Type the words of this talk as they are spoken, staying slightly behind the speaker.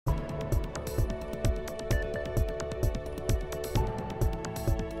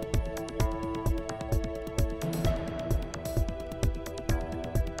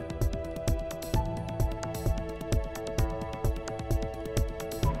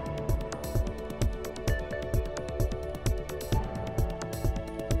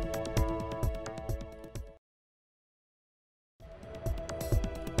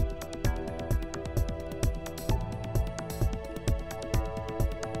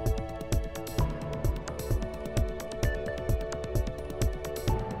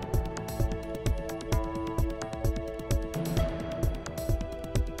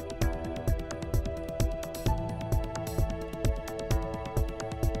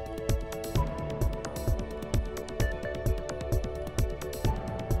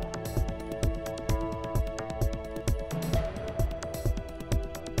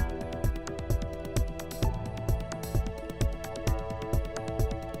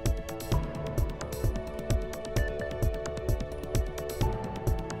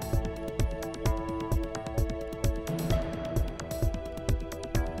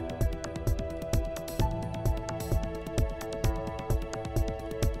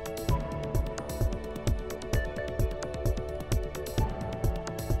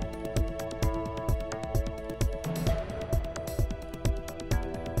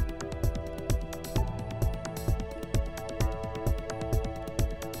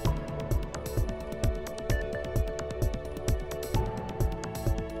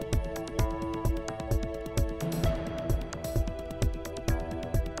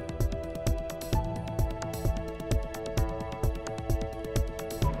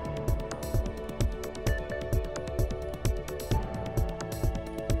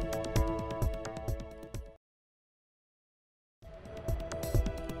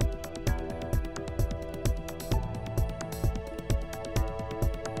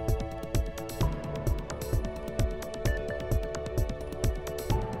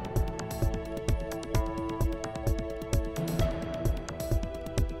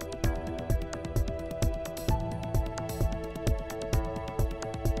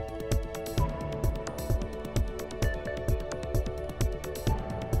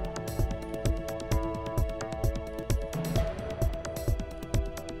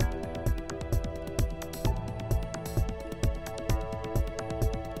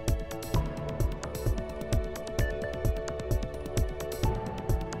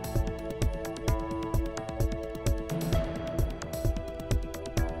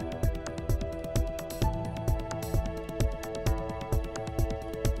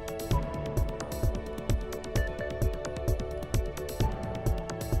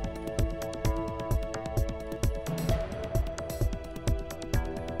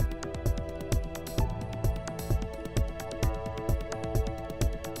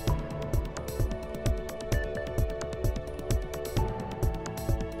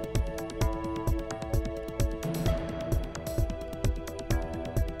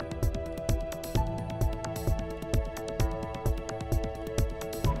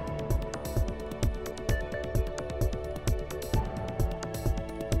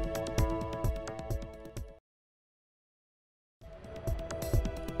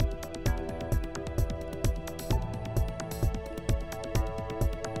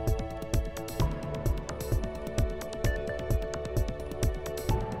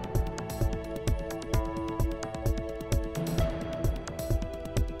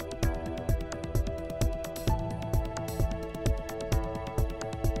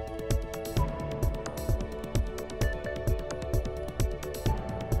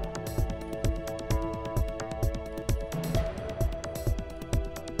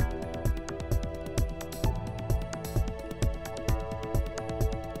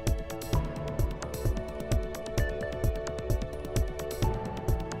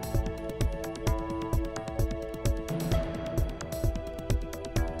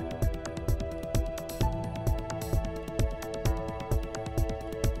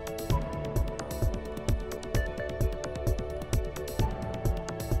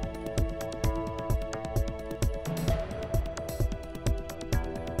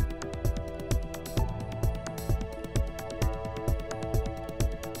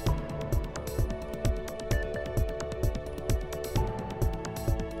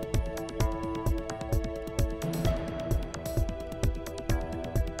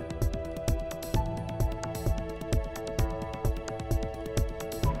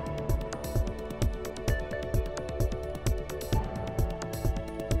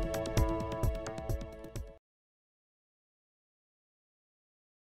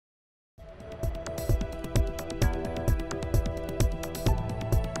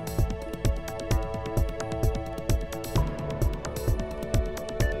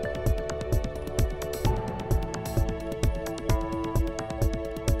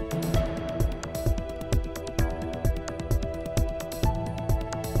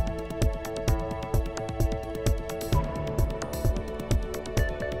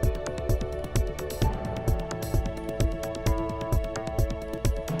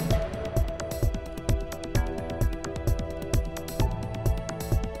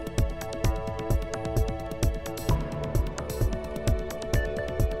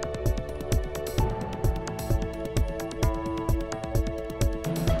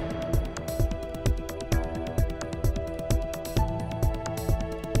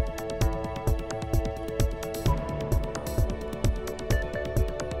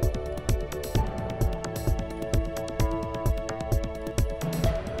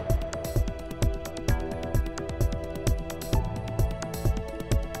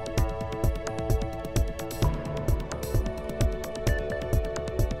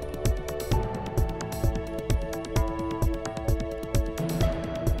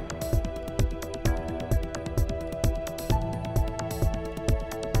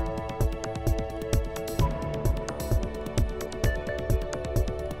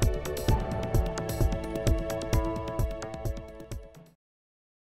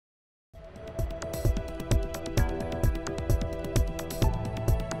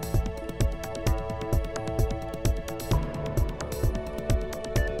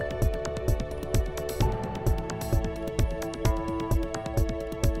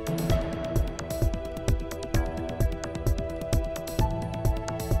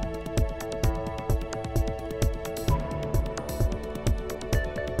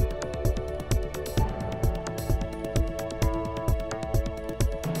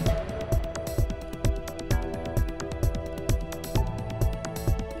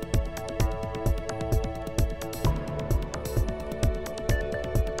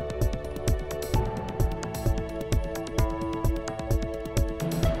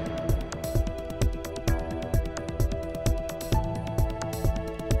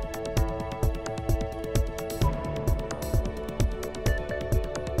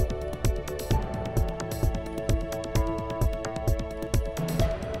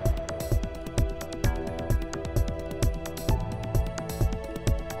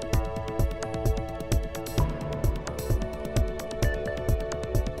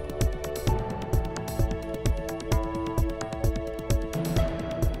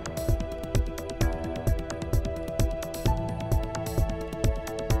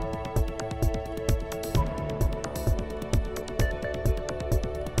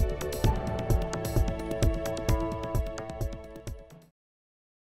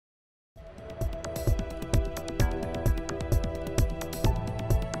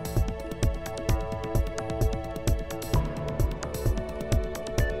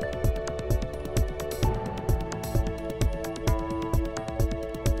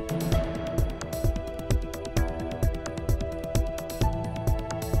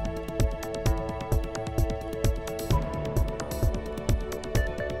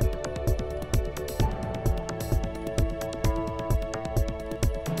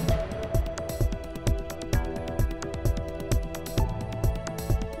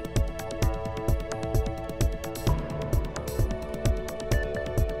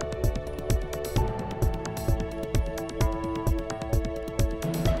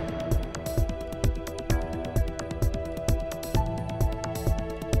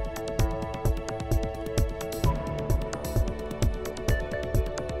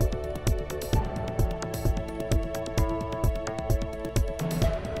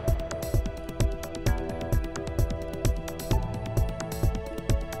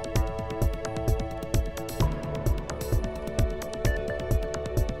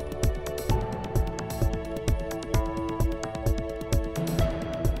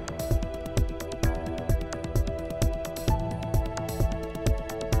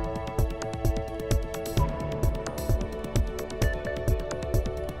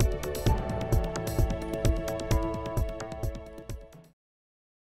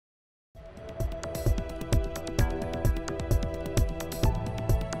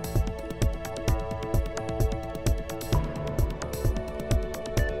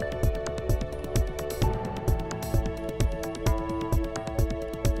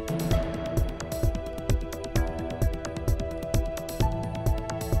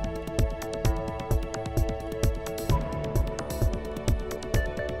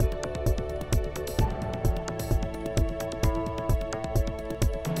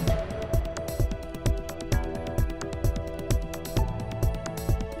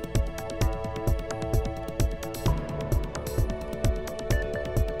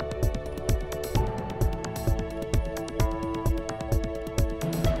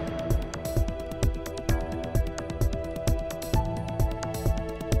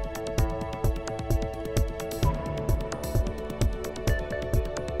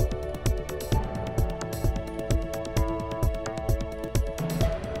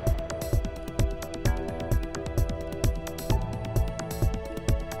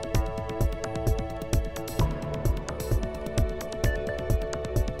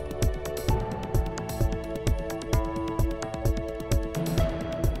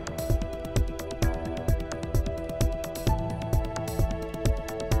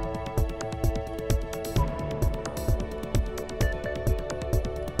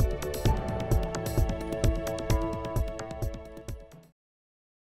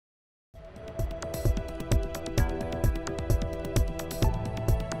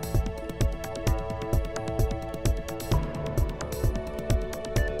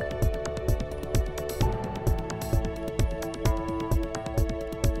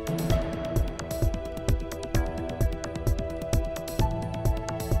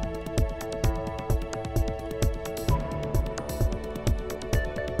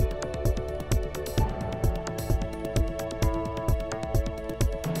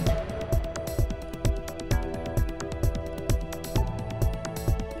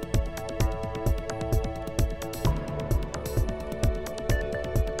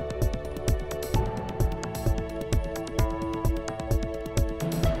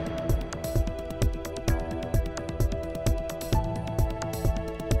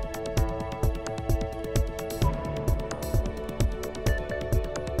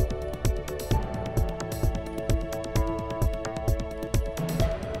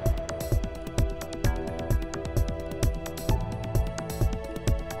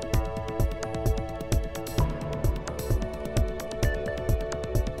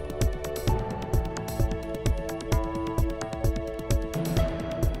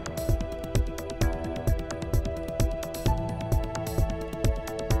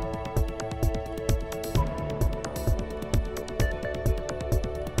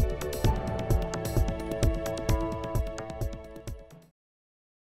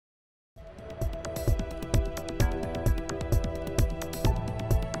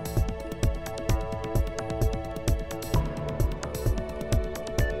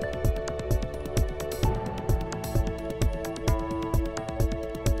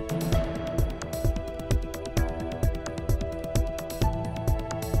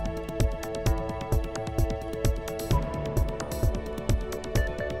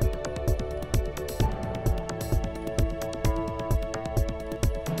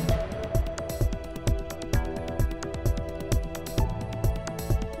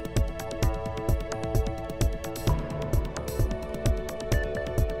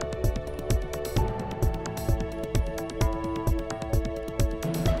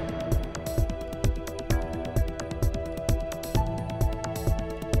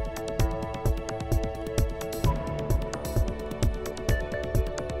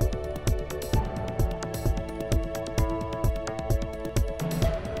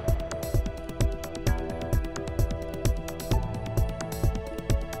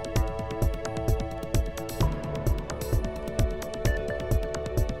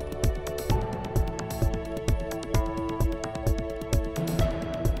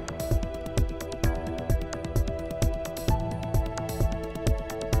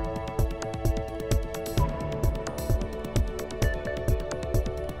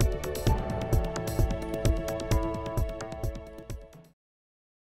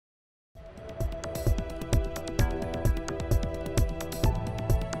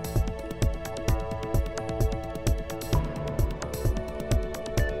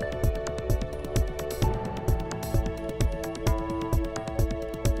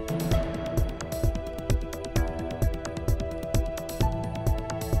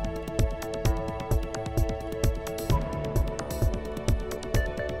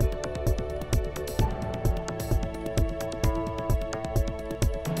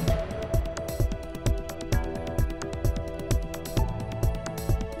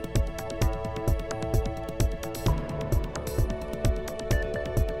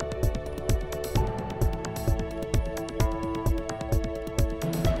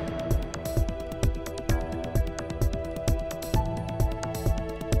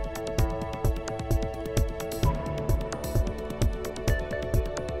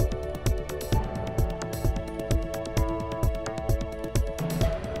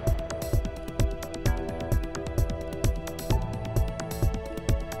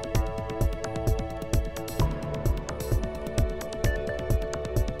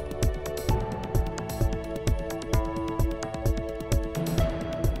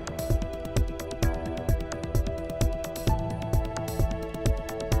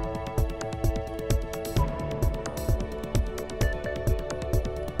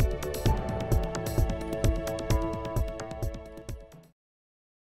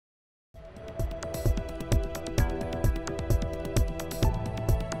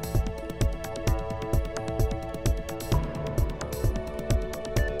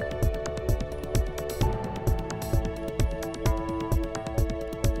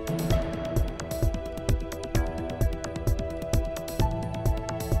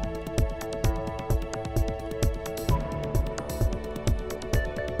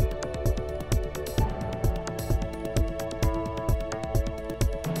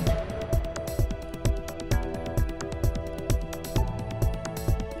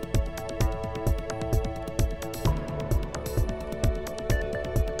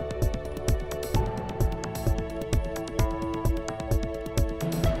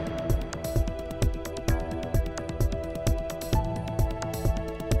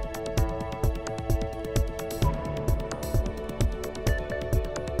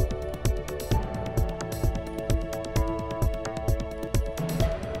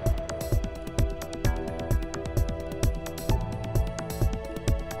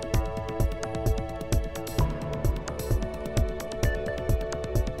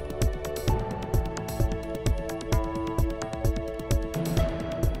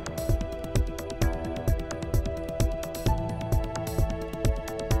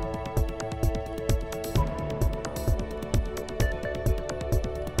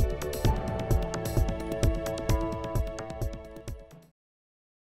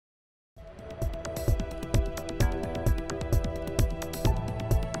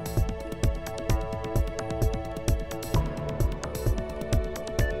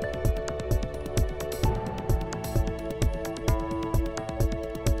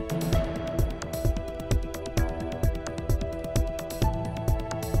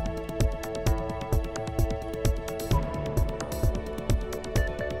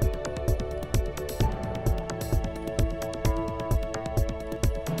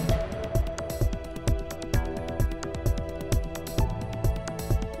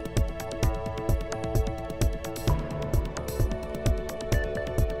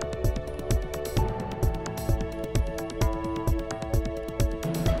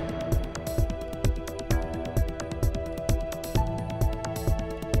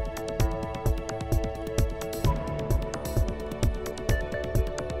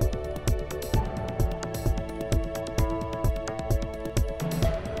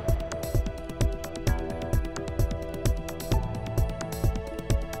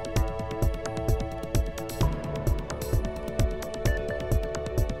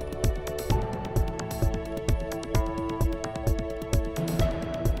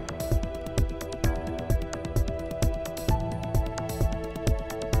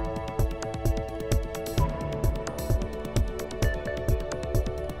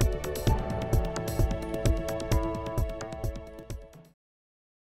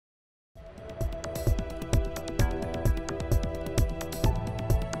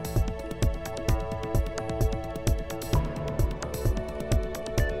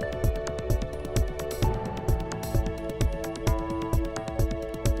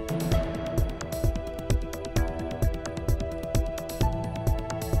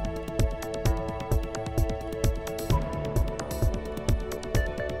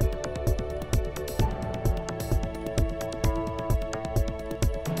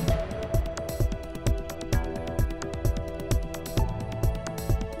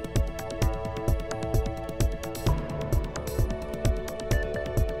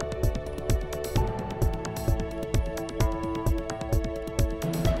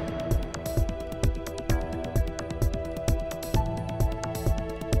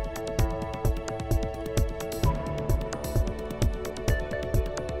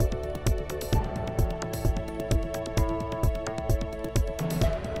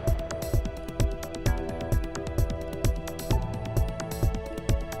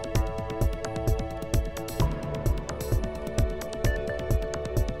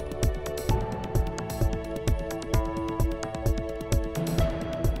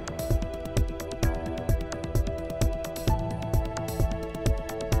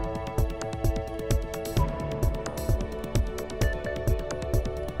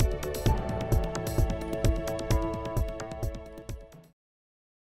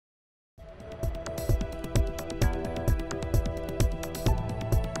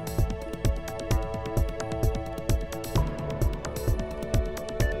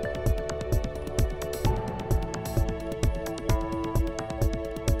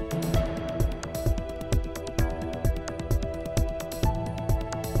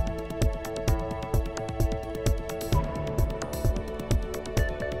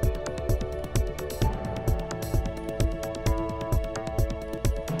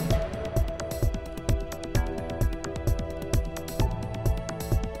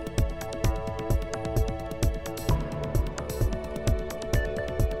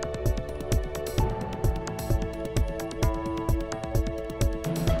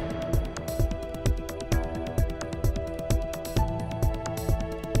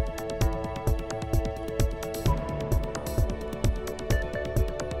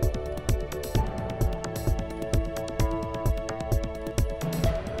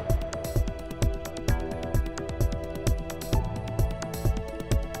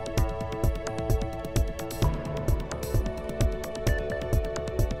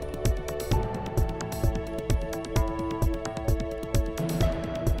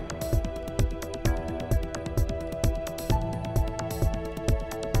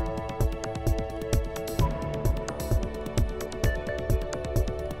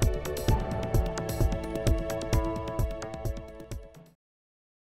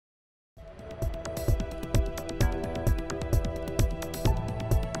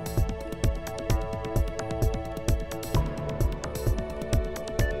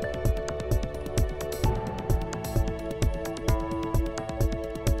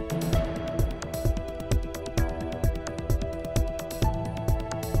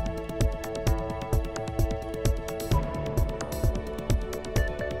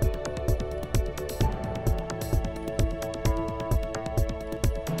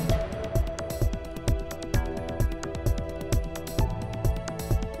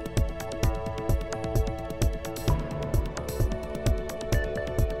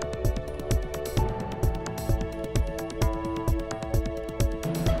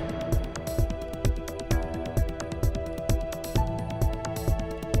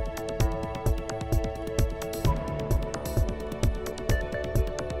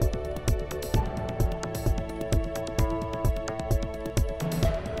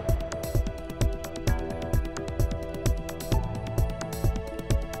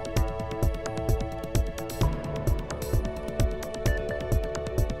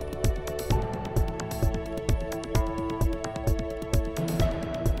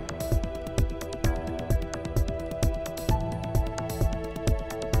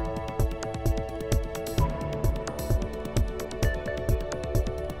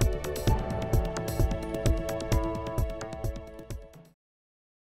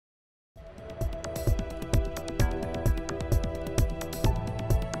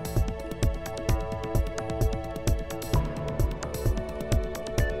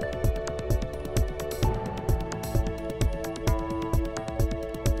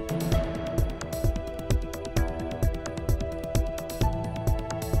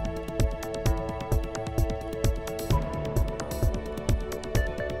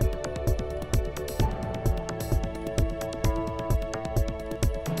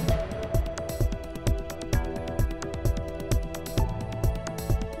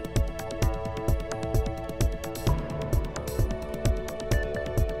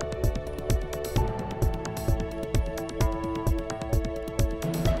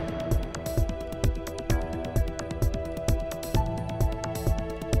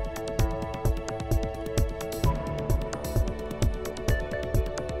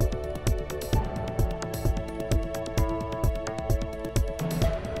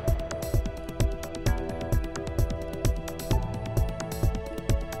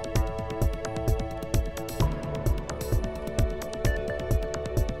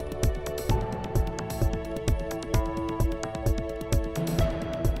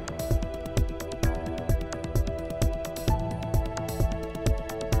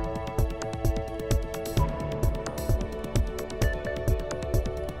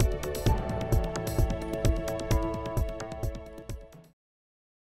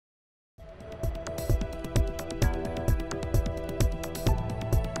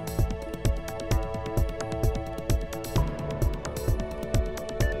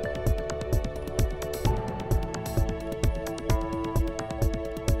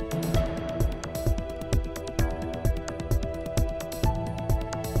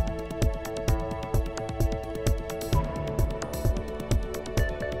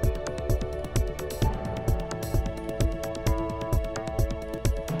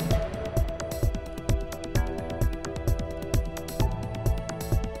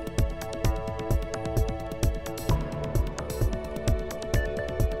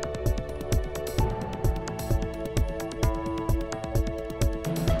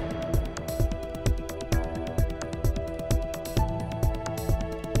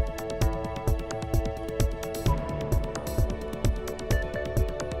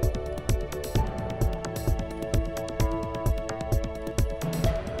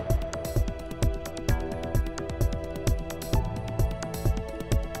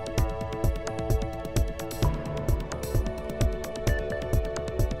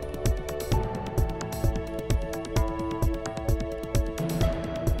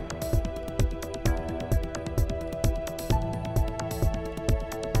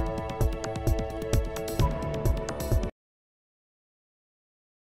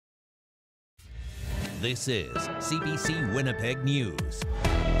This is CBC Winnipeg News.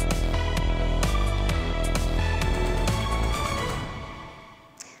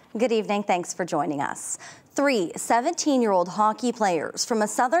 Good evening. Thanks for joining us. 3 17-year-old hockey players from a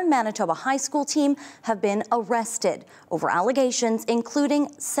southern Manitoba high school team have been arrested over allegations including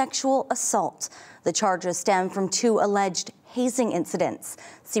sexual assault. The charges stem from 2 alleged hazing incidents.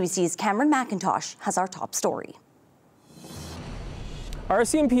 CBC's Cameron McIntosh has our top story.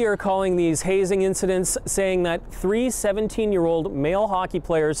 RCMP are calling these hazing incidents, saying that 3 17-year-old male hockey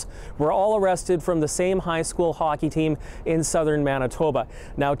players were all arrested from the same high school hockey team in southern Manitoba.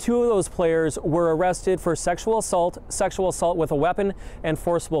 Now, 2 of those players were arrested for sexual assault with a weapon, and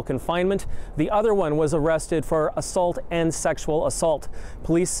forcible confinement. The other one was arrested for assault and sexual assault.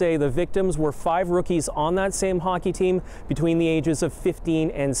 Police say the victims were 5 rookies on that same hockey team between the ages of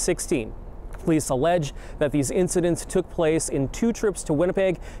 15 and 16. Police allege that these incidents took place in 2 trips to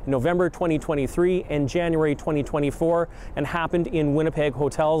Winnipeg in November 2023 and January 2024 and happened in Winnipeg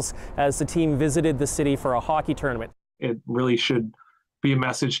hotels as the team visited the city for a hockey tournament. It really should be a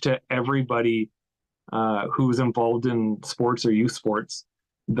message to everybody who's involved in sports or youth sports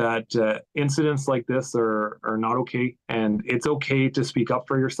that incidents like this are not okay, and it's okay to speak up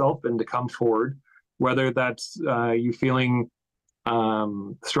for yourself and to come forward, whether that's you feeling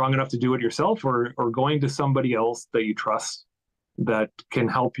strong enough to do it yourself or going to somebody else that you trust that can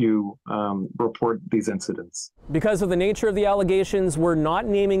help you report these incidents. Because of the nature of the allegations, we're not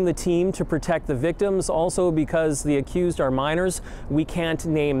naming the team to protect the victims. Also, because the accused are minors, we can't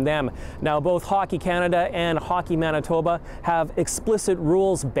name them. Now, both Hockey Canada and Hockey Manitoba have explicit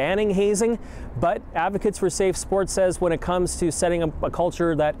rules banning hazing, but Advocates for Safe Sports says when it comes to setting up a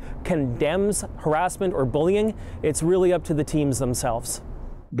culture that condemns harassment or bullying, it's really up to the teams themselves.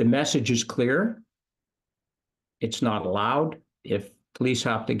 The message is clear. It's not allowed. If police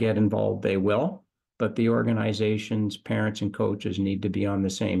have to get involved, they will. But the organizations, parents, and coaches need to be on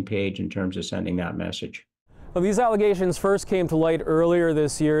the same page in terms of sending that message. Well, these allegations first came to light earlier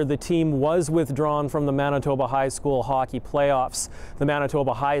this year. The team was withdrawn from the Manitoba High School hockey playoffs. The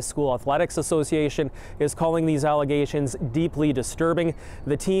Manitoba High School Athletics Association is calling these allegations deeply disturbing.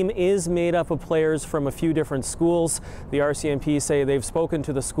 The team is made up of players from a few different schools. The RCMP say they've spoken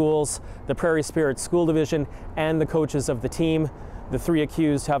to the schools, the Prairie Spirit School Division, and the coaches of the team. The 3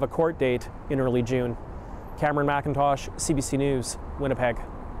 accused have a court date in early June. Cameron McIntosh, CBC News, Winnipeg.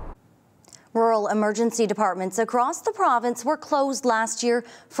 Rural emergency departments across the province were closed last year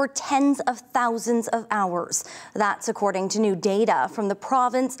for tens of thousands of hours. That's according to new data from the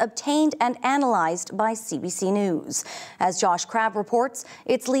province obtained and analyzed by CBC News. As Josh Crabb reports,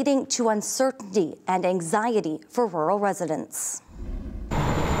 it's leading to uncertainty and anxiety for rural residents.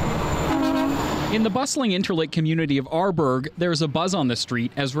 In the bustling Interlake community of Arborg, there's a buzz on the street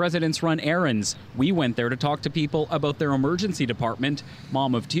as residents run errands. We went there to talk to people about their emergency department.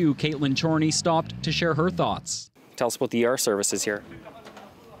 Mom of 2, Caitlin Chorney, stopped to share her thoughts. Tell us about the ER services here.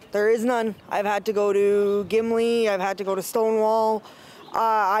 There is none. I've had to go to Gimli, I've had to go to Stonewall.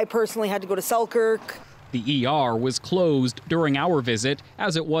 I personally had to go to Selkirk. The ER was closed during our visit,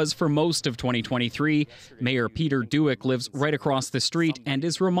 as it was for most of 2023. Mayor Peter Dewick lives right across the street and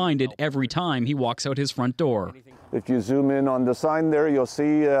is reminded every time he walks out his front door. If you zoom in on the sign there, you'll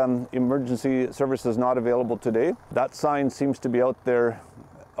see emergency services not available today. That sign seems to be out there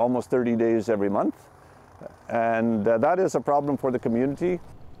almost 30 days every month, and that is a problem for the community.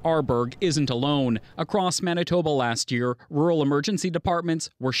 Arborg isn't alone. Across Manitoba last year, rural emergency departments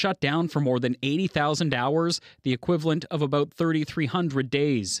were shut down for more than 80,000 hours, the equivalent of about 3,300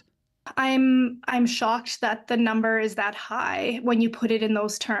 days. I'm shocked that the number is that high when you put it in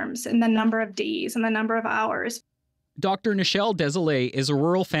those terms, and the number of days and the number of hours. Dr. Nichelle Desolé is a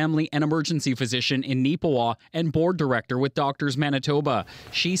rural family and emergency physician in Neepawa and board director with Doctors Manitoba.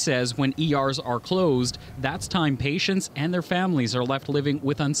 She says when ERs are closed, that's time patients and their families are left living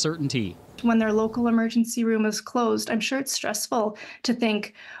with uncertainty. When their local emergency room is closed, I'm sure it's stressful to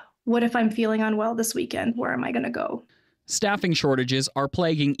think, what if I'm feeling unwell this weekend? Where am I going to go? Staffing shortages are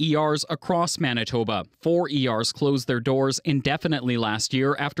plaguing ERs across Manitoba. 4 ERs closed their doors indefinitely last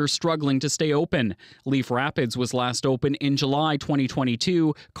year after struggling to stay open. Leaf Rapids was last open in July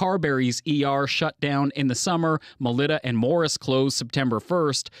 2022. Carberry's ER shut down in the summer. Melita and Morris closed September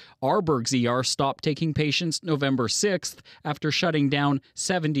 1st. Arborg's ER stopped taking patients November 6th after shutting down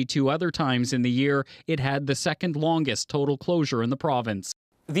 72 other times in the year. It had the second longest total closure in the province.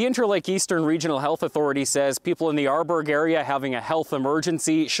 The Interlake Eastern Regional Health Authority says people in the Arborg area having a health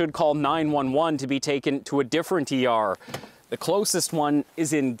emergency should call 911 to be taken to a different ER. The closest one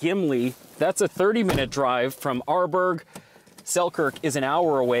is in Gimli. That's a 30-minute drive from Arborg. Selkirk is an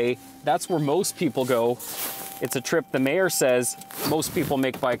hour away. That's where most people go. It's a trip the mayor says most people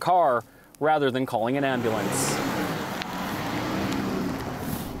make by car rather than calling an ambulance.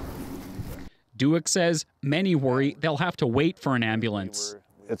 Duick says many worry they'll have to wait for an ambulance.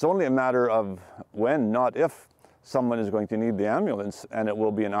 It's only a matter of when, not if, someone is going to need the ambulance, and it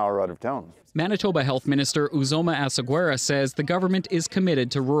will be an hour out of town. Manitoba Health Minister Uzoma Asaguera says the government is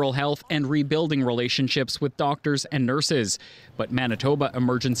committed to rural health and rebuilding relationships with doctors and nurses. But Manitoba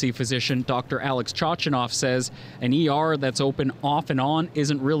emergency physician Dr. Alex Chachanoff says an ER that's open off and on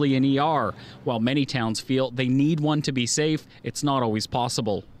isn't really an ER. While many towns feel they need one to be safe, it's not always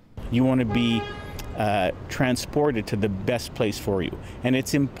possible. You want to be transported to the best place for you. And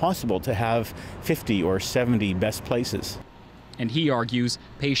it's impossible to have 50 or 70 best places. And he argues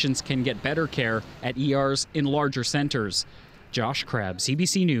patients can get better care at ERs in larger centres. Josh Crabb,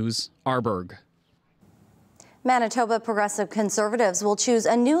 CBC News, Arborg. Manitoba Progressive Conservatives will choose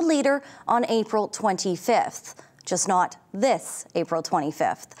a new leader on April 25th. Just not this April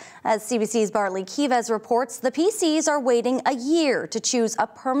 25th. As CBC's Bartley Kivez reports, the PCs are waiting a year to choose a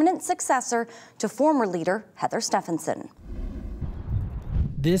permanent successor to former leader Heather Stephenson.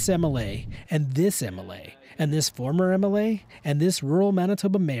 This MLA and this MLA and this former MLA and this rural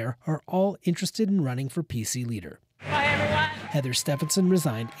Manitoba mayor are all interested in running for PC leader. Hi, everyone. Heather Stephenson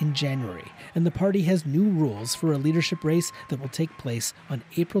resigned in January, and the party has new rules for a leadership race that will take place on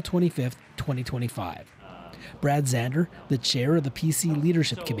April 25th, 2025. Brad Zander, the chair of the PC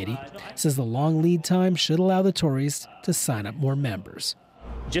Leadership Committee, says the long lead time should allow the Tories to sign up more members.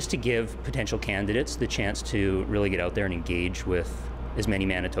 Just to give potential candidates the chance to really get out there and engage with as many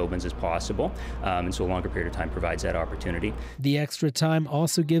Manitobans as possible, and so a longer period of time provides that opportunity. The extra time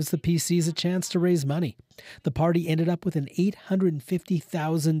also gives the PCs a chance to raise money. The party ended up with an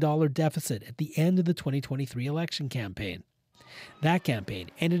 $850,000 deficit at the end of the 2023 election campaign. That campaign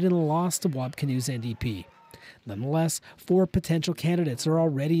ended in a loss to Wabkanu's NDP. Nonetheless, 4 potential candidates are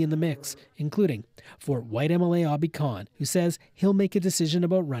already in the mix, including Fort White MLA Abhi Khan, who says he'll make a decision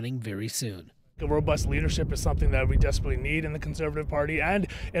about running very soon. A robust leadership is something that we desperately need in the Conservative Party and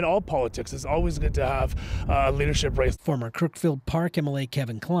in all politics. It's always good to have a leadership race. Former Kirkfield Park MLA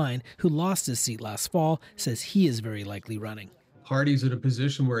Kevin Klein, who lost his seat last fall, says he is very likely running. Party's in a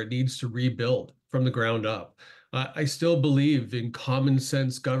position where it needs to rebuild from the ground up. I still believe in common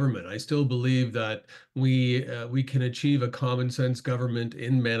sense government. I still believe that we can achieve a common sense government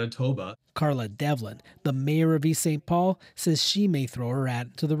in Manitoba. Carla Devlin, the mayor of East St. Paul, says she may throw her hat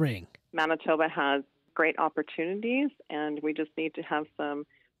into the ring. Manitoba has great opportunities, and we just need to have some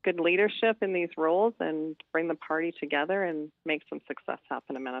good leadership in these roles and bring the party together and make some success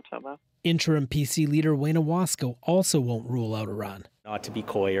happen in Manitoba. Interim PC leader Wayne Owasco also won't rule out a run. Not to be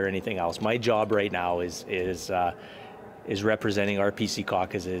coy or anything else. My job right now is representing our PC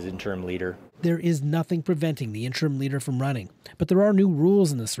caucus as interim leader. There is nothing preventing the interim leader from running, but there are new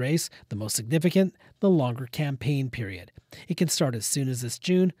rules in this race. The most significant, the longer campaign period. It can start as soon as this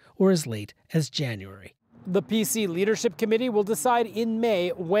June or as late as January. The PC Leadership Committee will decide in May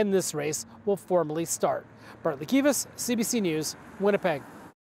when this race will formally start. Bartley Kivez, CBC News, Winnipeg.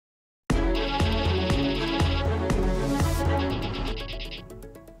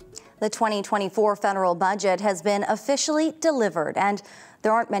 The 2024 federal budget has been officially delivered, and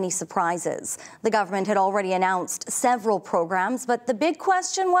there aren't many surprises. The government had already announced several programs, but the big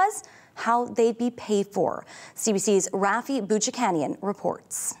question was how they'd be paid for. CBC's Rafi Bouchakanian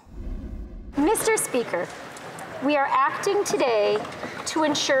reports. Mr. Speaker, we are acting today to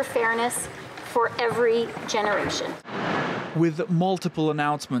ensure fairness for every generation. With multiple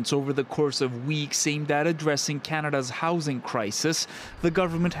announcements over the course of weeks aimed at addressing Canada's housing crisis, the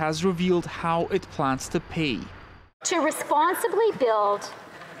government has revealed how it plans to pay. To responsibly build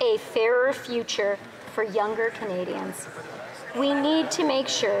a fairer future for younger Canadians, we need to make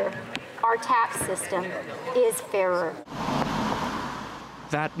sure our tax system is fairer.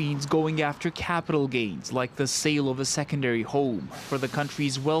 That means going after capital gains, like the sale of a secondary home, for the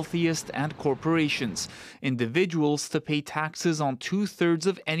country's wealthiest and corporations. Individuals to pay taxes on 2/3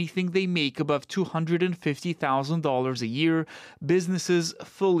 of anything they make above $250,000 a year, businesses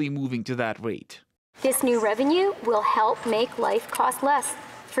fully moving to that rate. This new revenue will help make life cost less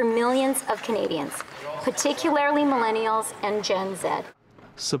for millions of Canadians, particularly millennials and Gen Z.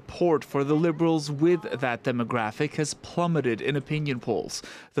 Support for the Liberals with that demographic has plummeted in opinion polls.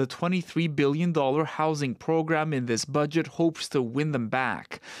 The $23 billion housing program in this budget hopes to win them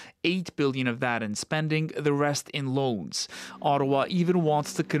back. $8 billion of that in spending, the rest in loans. Ottawa even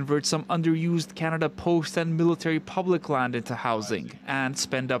wants to convert some underused Canada Post and military public land into housing and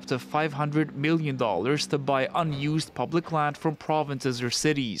spend up to $500 million to buy unused public land from provinces or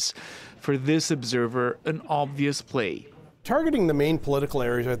cities. For this observer, an obvious play. Targeting the main political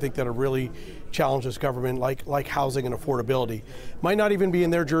areas, I think, that are really challenge this government, like housing and affordability, might not even be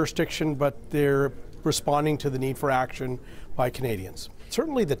in their jurisdiction, but they're responding to the need for action by Canadians.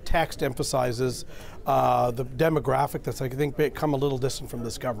 Certainly the text emphasizes the demographic that's, I think, become a little distant from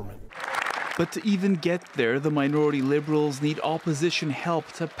this government. But to even get there, the minority Liberals need opposition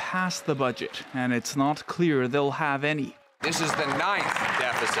help to pass the budget, and it's not clear they'll have any. This is the 9th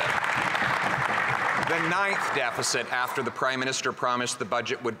deficit. The 9th deficit after the Prime Minister promised the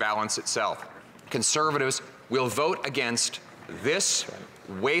budget would balance itself. Conservatives will vote against this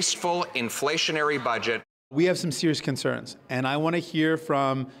wasteful, inflationary budget. We have some serious concerns, and I want to hear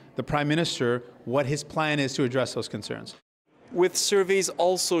from the Prime Minister what his plan is to address those concerns. With surveys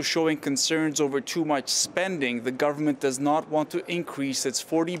also showing concerns over too much spending, the government does not want to increase its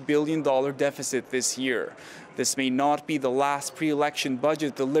 $40 billion deficit this year. This may not be the last pre-election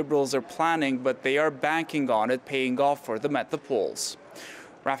budget the Liberals are planning, but they are banking on it paying off for them at the polls.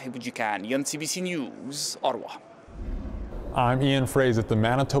 Rafi Bujikani, CBC News, Ottawa. I'm Ian Fraze at the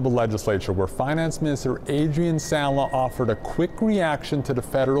Manitoba Legislature, where Finance Minister Adrian Sala offered a quick reaction to the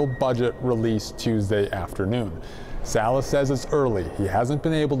federal budget released Tuesday afternoon. Sala says it's early. He hasn't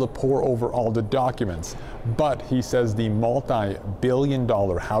been able to pore over all the documents, but he says the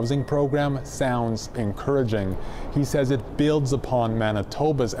multi-billion-dollar housing program sounds encouraging. He says it builds upon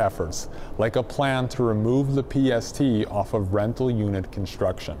Manitoba's efforts, like a plan to remove the PST off of rental unit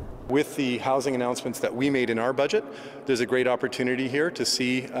construction. With the housing announcements that we made in our budget, there's a great opportunity here to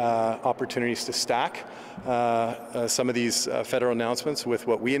see opportunities to stack some of these federal announcements with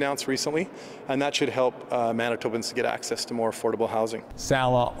what we announced recently, and that should help Manitobans to get access to more affordable housing.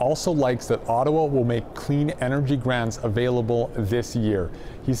 Sala also likes that Ottawa will make clean energy grants available this year.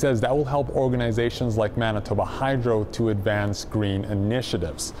 He says that will help organizations like Manitoba Hydro to advance green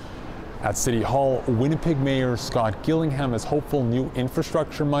initiatives. At City Hall, Winnipeg Mayor Scott Gillingham is hopeful new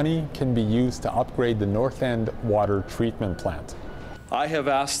infrastructure money can be used to upgrade the North End water treatment plant. I have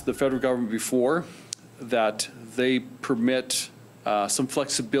asked the federal government before that they permit some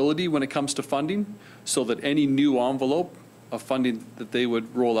flexibility when it comes to funding, so that any new envelope of funding that they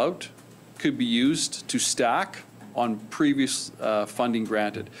would roll out could be used to stack on previous funding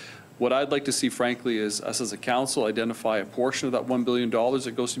granted. What I'd like to see, frankly, is us as a council identify a portion of that $1 billion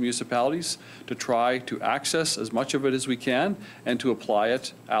that goes to municipalities to try to access as much of it as we can and to apply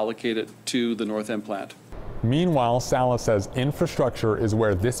it, allocate it to the North End plant. Meanwhile, Sala says infrastructure is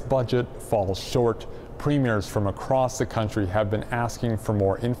where this budget falls short. Premiers from across the country have been asking for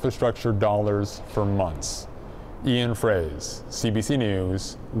more infrastructure dollars for months. Ian Fraze, CBC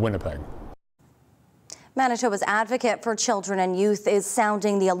News, Winnipeg. Manitoba's advocate for children and youth is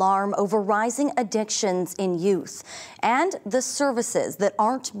sounding the alarm over rising addictions in youth and the services that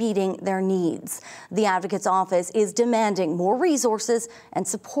aren't meeting their needs. The advocate's office is demanding more resources and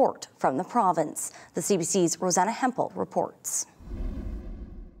support from the province. The CBC's Rosanna Hempel reports.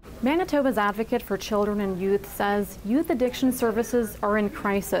 Manitoba's advocate for children and youth says youth addiction services are in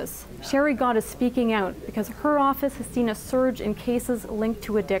crisis. Sherry Gott is speaking out because her office has seen a surge in cases linked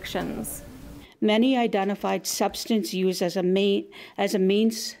to addictions. Many identified substance use as a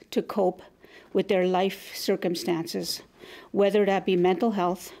means to cope with their life circumstances, whether that be mental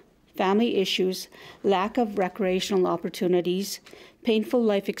health, family issues, lack of recreational opportunities, painful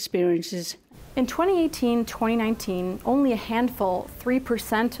life experiences. In 2018-2019, only a handful,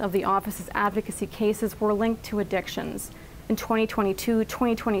 3% of the office's advocacy cases were linked to addictions. In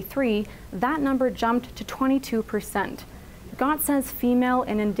 2022-2023, that number jumped to 22%. Gott says female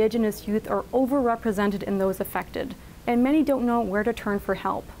and Indigenous youth are overrepresented in those affected, and many don't know where to turn for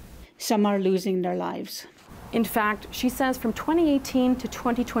help. Some are losing their lives. In fact, she says from 2018 to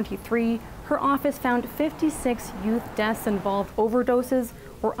 2023, her office found 56 youth deaths involved overdoses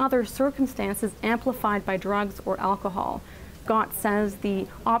or other circumstances amplified by drugs or alcohol. Gott says the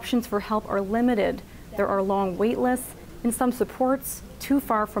options for help are limited. There are long wait lists, and some supports too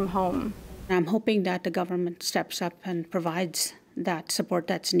far from home. I'm hoping that the government steps up and provides that support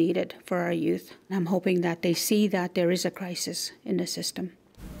that's needed for our youth. I'm hoping that they see that there is a crisis in the system.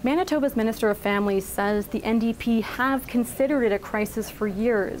 Manitoba's Minister of Families says the NDP have considered it a crisis for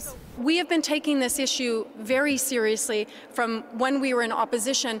years. We have been taking this issue very seriously from when we were in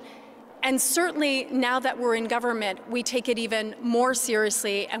opposition, and certainly now that we're in government, we take it even more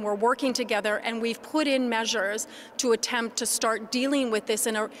seriously, and we're working together, and we've put in measures to attempt to start dealing with this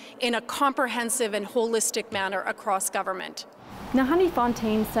in a comprehensive and holistic manner across government. Nahani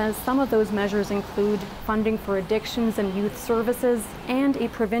Fontaine says some of those measures include funding for addictions and youth services and a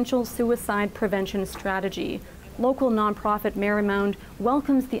provincial suicide prevention strategy. Local nonprofit Marymount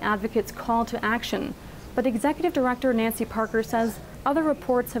welcomes the advocates' call to action, but Executive Director Nancy Parker says other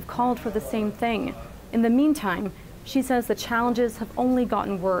reports have called for the same thing. In the meantime, she says the challenges have only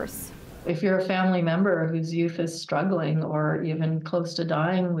gotten worse. If you're a family member whose youth is struggling or even close to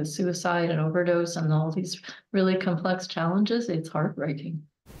dying with suicide and overdose and all these really complex challenges, it's heartbreaking.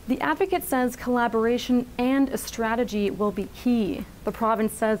 The advocate says collaboration and a strategy will be key. The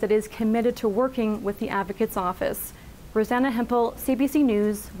province says it is committed to working with the advocate's office. Rosanna Hempel, CBC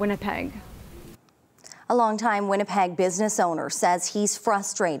News, Winnipeg. A longtime Winnipeg business owner says he's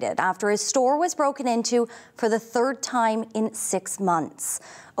frustrated after his store was broken into for the third time in 6 months.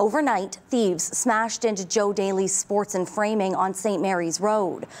 Overnight, thieves smashed into Joe Daly's Sports and Framing on St. Mary's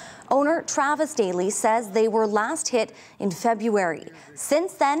Road. Owner Travis Daly says they were last hit in February.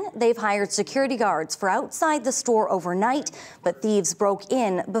 Since then, they've hired security guards for outside the store overnight, but thieves broke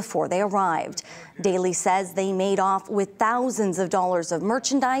in before they arrived. Daly says they made off with thousands of dollars of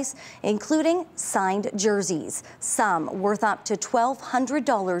merchandise, including signed jerseys, some worth up to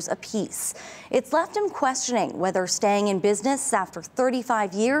 $1,200 apiece. It's left him questioning whether staying in business after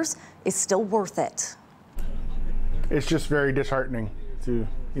 35 years is still worth it. It's just very disheartening to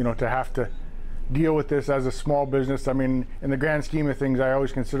have to deal with this as a small business. I mean, in the grand scheme of things, I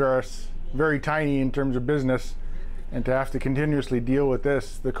always consider us very tiny in terms of business, and to have to continuously deal with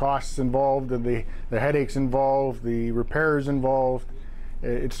this, the costs involved, and the headaches involved, the repairs involved,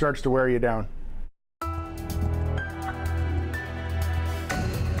 it starts to wear you down.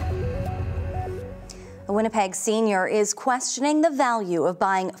 A Winnipeg senior is questioning the value of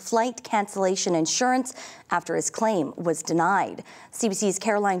buying flight cancellation insurance after his claim was denied. CBC's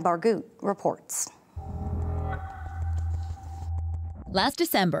Caroline Bargout reports. Last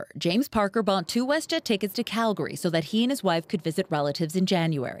December, James Parker bought 2 WestJet tickets to Calgary so that he and his wife could visit relatives in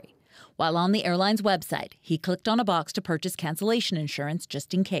January. While on the airline's website, he clicked on a box to purchase cancellation insurance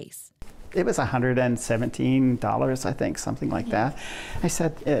just in case. It was $117, I think, something like that. I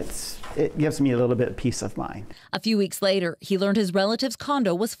said, it gives me a little bit of peace of mind. A few weeks later, he learned his relative's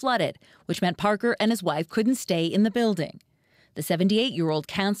condo was flooded, which meant Parker and his wife couldn't stay in the building. The 78-year-old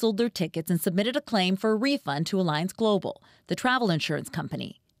canceled their tickets and submitted a claim for a refund to Alliance Global, the travel insurance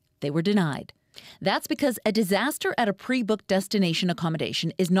company. They were denied. That's because a disaster at a pre-booked destination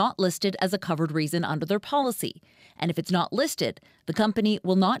accommodation is not listed as a covered reason under their policy. And if it's not listed, the company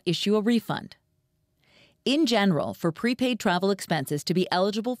will not issue a refund. In general, for prepaid travel expenses to be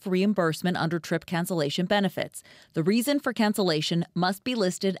eligible for reimbursement under trip cancellation benefits, the reason for cancellation must be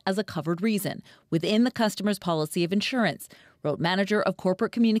listed as a covered reason within the customer's policy of insurance, wrote Manager of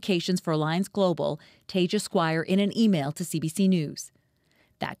Corporate Communications for Alliance Global, Taja Squire, in an email to CBC News.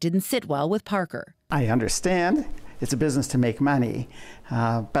 That didn't sit well with Parker. I understand it's a business to make money,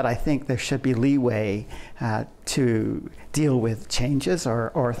 but I think there should be leeway to deal with changes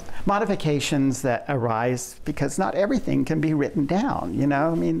or modifications that arise, because not everything can be written down,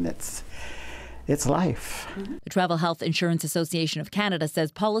 I mean, it's life. The Travel Health Insurance Association of Canada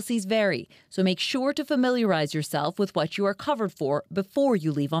says policies vary, so make sure to familiarize yourself with what you are covered for before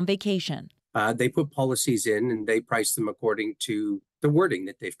you leave on vacation. They put policies in and they price them according to the wording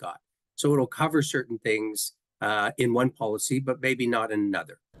that they've got. So it'll cover certain things in one policy, but maybe not in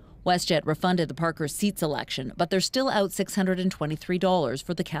another. WestJet refunded the Parker's seat selection, but they're still out $623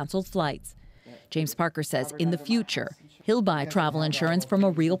 for the canceled flights. James Parker says in the future, he'll buy travel insurance from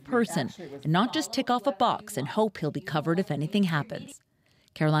a real person and not just tick off a box and hope he'll be covered if anything happens.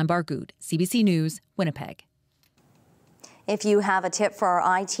 Caroline Bargout, CBC News, Winnipeg. If you have a tip for our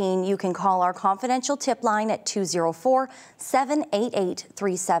iTeen, you can call our confidential tip line at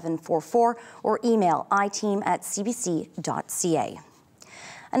 204-788-3744 or email iteam@cbc.ca.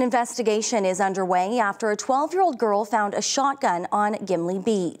 An investigation is underway after a 12-year-old girl found a shotgun on Gimli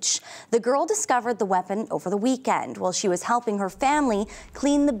Beach. The girl discovered the weapon over the weekend while she was helping her family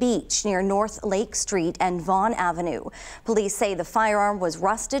clean the beach near North Lake Street and Vaughan Avenue. Police say the firearm was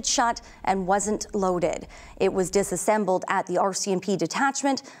rusted shut and wasn't loaded. It was disassembled at the RCMP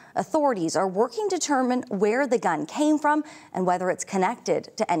detachment. Authorities are working to determine where the gun came from and whether it's connected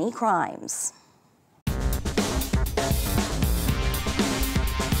to any crimes.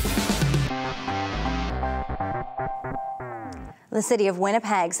 The city of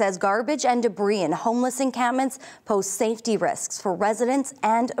Winnipeg says garbage and debris in homeless encampments pose safety risks for residents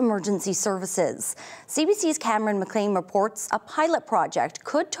and emergency services. CBC's Cameron McLean reports a pilot project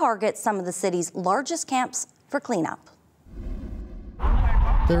could target some of the city's largest camps for cleanup.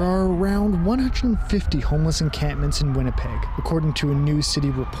 There are around 150 homeless encampments in Winnipeg, according to a new city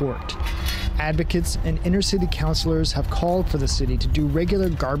report. Advocates and inner-city councillors have called for the city to do regular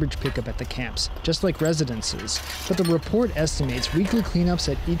garbage pickup at the camps, just like residences. But the report estimates weekly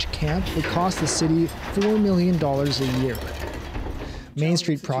cleanups at each camp would cost the city $4 million a year. Main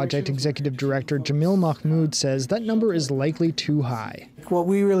Street Project Executive Director Jamil Mahmoud says that number is likely too high. What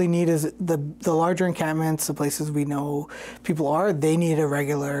we really need is the larger encampments, the places we know people are, they need a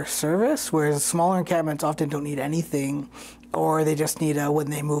regular service, whereas smaller encampments often don't need anything, or they just need a when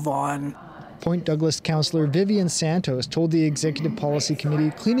they move on. Point Douglas councillor Vivian Santos told the Executive Policy Committee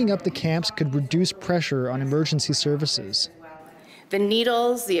cleaning up the camps could reduce pressure on emergency services. The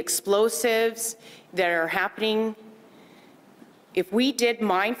needles, the explosives that are happening, if we did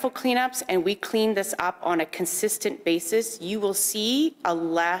mindful cleanups and we clean this up on a consistent basis, you will see a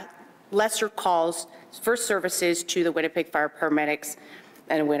lesser calls for services to the Winnipeg Fire Paramedics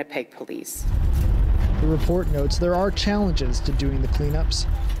and Winnipeg Police. The report notes there are challenges to doing the cleanups.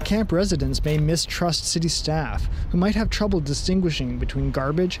 Camp residents may mistrust city staff, who might have trouble distinguishing between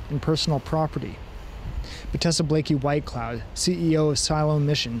garbage and personal property. But Tessa Blakey-Whitecloud, CEO of Silo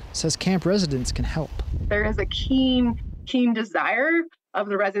Mission, says camp residents can help. There is a keen desire of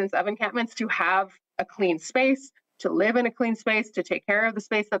the residents of encampments to have a clean space, to live in a clean space, to take care of the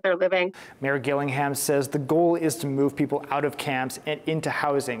space that they're living. Mayor Gillingham says the goal is to move people out of camps and into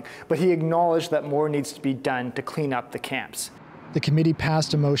housing, but he acknowledged that more needs to be done to clean up the camps. The committee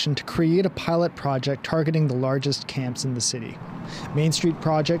passed a motion to create a pilot project targeting the largest camps in the city. Main Street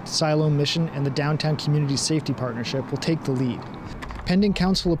Project, Silo Mission, and the Downtown Community Safety Partnership will take the lead. Pending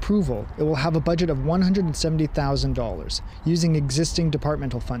council approval, it will have a budget of $170,000 using existing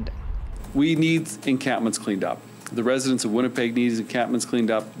departmental funding. We need encampments cleaned up. The residents of Winnipeg need encampments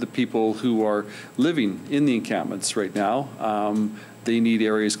cleaned up. The people who are living in the encampments right now, they need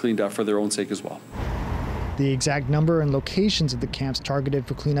areas cleaned up for their own sake as well. The exact number and locations of the camps targeted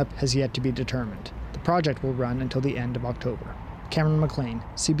for cleanup has yet to be determined. The project will run until the end of October. Cameron McLean,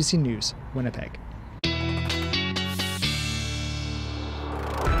 CBC News, Winnipeg.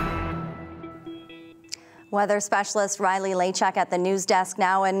 Weather specialist Riley Laychuk at the news desk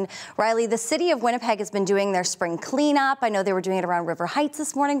now. And Riley, the city of Winnipeg has been doing their spring cleanup. I know they were doing it around River Heights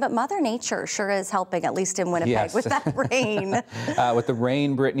this morning, but Mother Nature sure is helping, at least in Winnipeg, with that rain. With the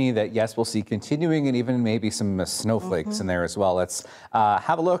rain, Brittany, that yes, we'll see continuing, and even maybe some snowflakes in there as well. Let's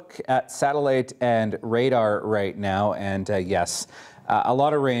have a look at satellite and radar right now. And yes, a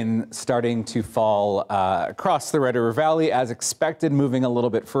lot of rain starting to fall across the Red River Valley as expected, moving a little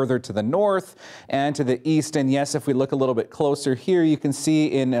bit further to the north and to the east. And yes, if we look a little bit closer here, you can see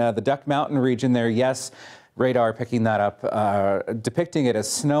in the Duck Mountain region there, yes, radar picking that up, depicting it as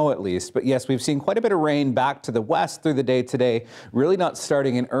snow at least. But yes, we've seen quite a bit of rain back to the west through the day today, really not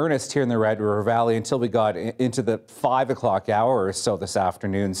starting in earnest here in the Red River Valley until we got into the 5 o'clock hour or so this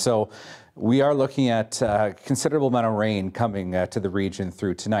afternoon. So we are looking at a considerable amount of rain coming to the region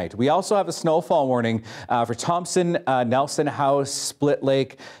through tonight. We also have a snowfall warning for Thompson, Nelson House, Split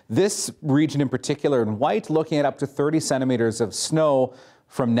Lake. This region in particular in white, looking at up to 30 centimeters of snow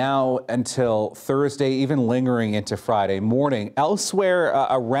from now until Thursday, even lingering into Friday morning. Elsewhere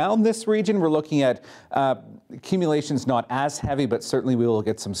around this region, we're looking at accumulations not as heavy, but certainly we will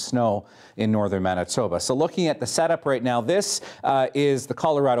get some snow in northern Manitoba. So looking at the setup right now, this is the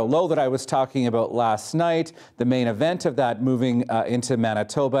Colorado low that I was talking about last night. The main event of that moving into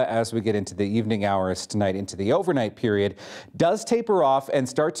Manitoba as we get into the evening hours tonight, into the overnight period, does taper off and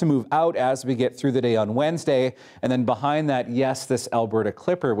start to move out as we get through the day on Wednesday. And then behind that, yes, this Alberta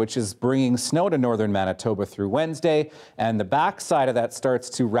Clipper, which is bringing snow to northern Manitoba through Wednesday. And the backside of that starts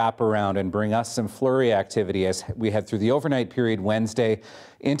to wrap around and bring us some flurry activity as we head through the overnight period Wednesday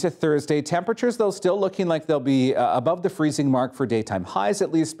into Thursday. Temperatures, though, still looking like they'll be above the freezing mark for daytime highs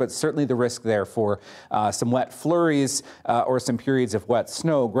at least, but certainly the risk there for some wet flurries or some periods of wet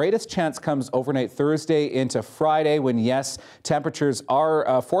snow. Greatest chance comes overnight Thursday into Friday when, yes, temperatures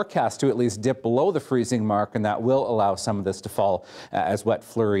are forecast to at least dip below the freezing mark, and that will allow some of this to fall as wet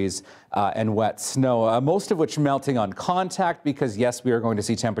flurries and wet snow, most of which melting on contact because, yes, we are going to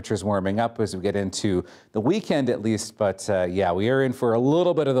see temperatures warming up as we get into the weekend at least. But, yeah, we are in for a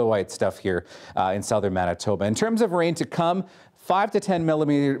little bit of the white stuff here in southern Manitoba. In terms of rain to come, 5 to 10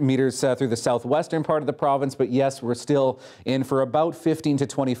 millimeters through the southwestern part of the province, but yes, we're still in for about 15 to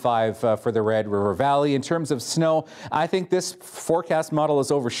 25 for the Red River Valley. In terms of snow, I think this forecast model is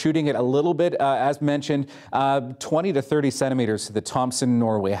overshooting it a little bit. As mentioned, 20 to 30 centimeters to the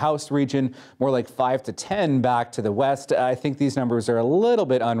Thompson-Norway House region, more like 5 to 10 back to the west. I think these numbers are a little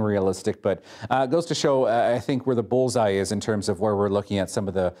bit unrealistic, but it goes to show, I think, where the bullseye is in terms of where we're looking at some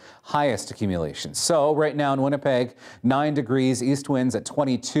of the highest accumulations. So right now in Winnipeg, 9 degrees, east winds at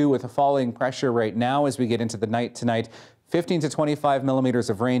 22 with a falling pressure right now as we get into the night tonight. 15 to 25 millimeters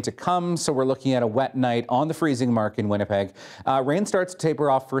of rain to come, so we're looking at a wet night on the freezing mark in Winnipeg. Rain starts to taper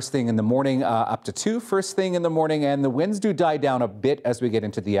off first thing in the morning, up to 2 first thing in the morning, and the winds do die down a bit as we get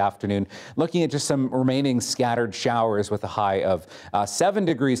into the afternoon. Looking at just some remaining scattered showers with a high of 7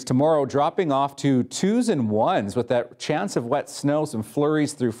 degrees tomorrow, dropping off to 2s and 1s with that chance of wet snow, some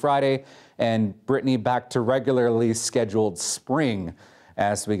flurries through Friday, and Brittany back to regularly scheduled spring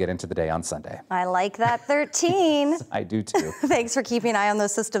as we get into the day on Sunday. I like that 13. I do too. Thanks for keeping an eye on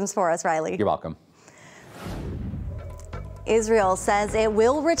those systems for us, Riley. You're welcome. Israel says it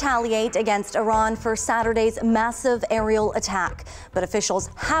will retaliate against Iran for Saturday's massive aerial attack, but officials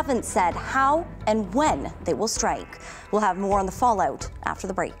haven't said how and when they will strike. We'll have more on the fallout after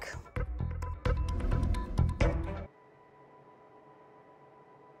the break.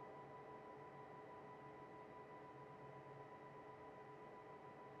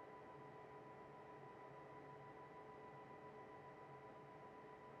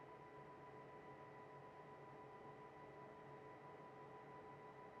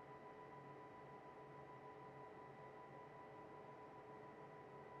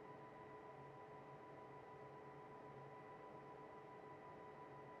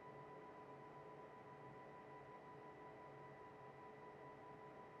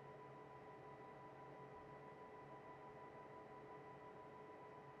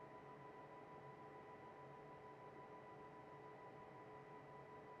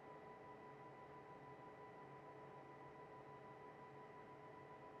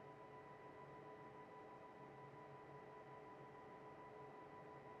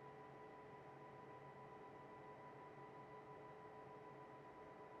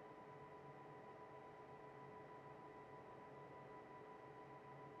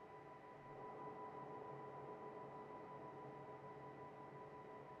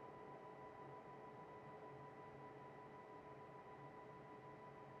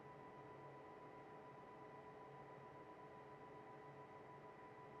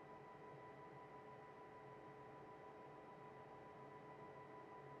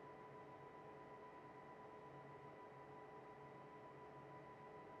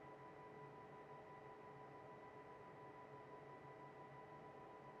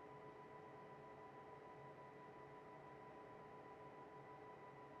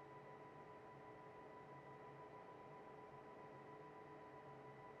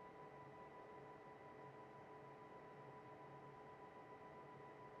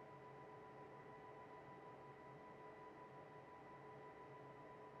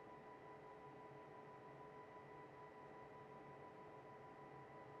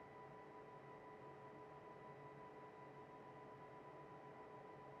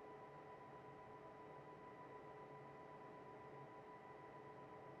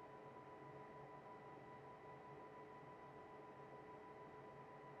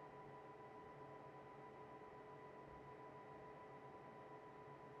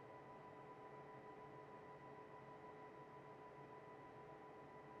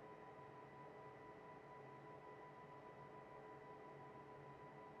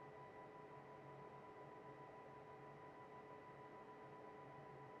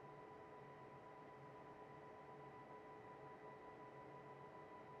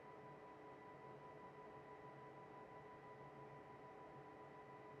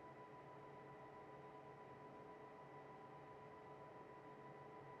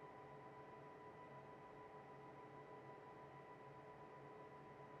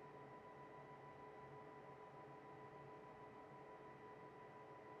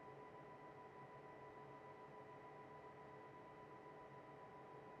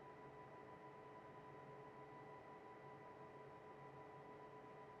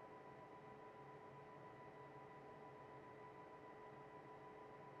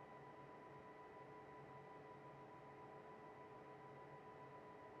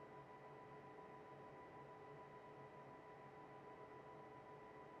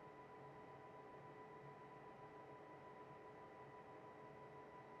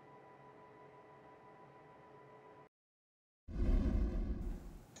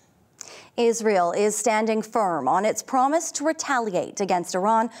 Israel is standing firm on its promise to retaliate against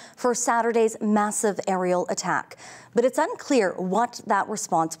Iran for Saturday's massive aerial attack. But it's unclear what that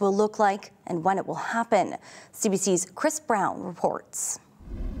response will look like and when it will happen. CBC's Chris Brown reports.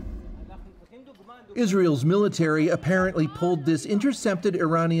 Israel's military apparently pulled this intercepted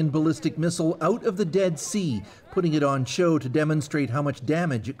Iranian ballistic missile out of the Dead Sea, putting it on show to demonstrate how much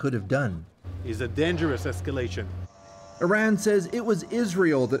damage it could have done. It's a dangerous escalation. Iran says it was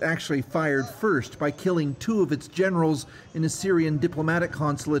Israel that actually fired first by killing 2 of its generals in a Syrian diplomatic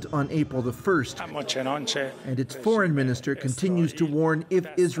consulate on April the 1st. And its foreign minister continues to warn if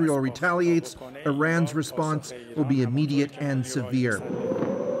Israel retaliates, Iran's response will be immediate and severe.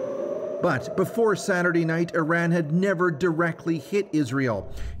 But before Saturday night, Iran had never directly hit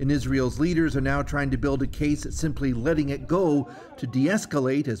Israel. And Israel's leaders are now trying to build a case that simply letting it go to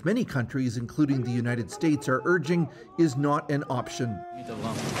de-escalate, as many countries, including the United States, are urging, is not an option.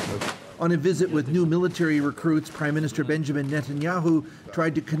 On a visit with new military recruits, Prime Minister Benjamin Netanyahu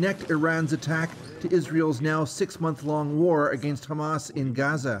tried to connect Iran's attack to Israel's now 6-month-long war against Hamas in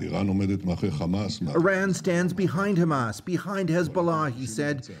Gaza. Iran stands behind Hamas, behind Hezbollah, he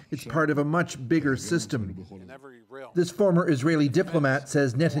said. It's part of a much bigger system. This former Israeli diplomat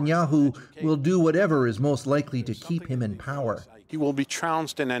says Netanyahu will do whatever is most likely to keep him in power. He will be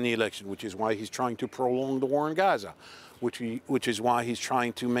trounced in any election, which is why he's trying to prolong the war in Gaza, which is why he's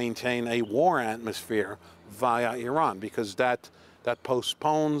trying to maintain a war atmosphere via Iran, because that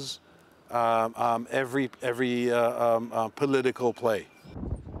postpones every political play.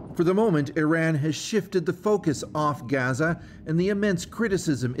 For the moment, Iran has shifted the focus off Gaza and the immense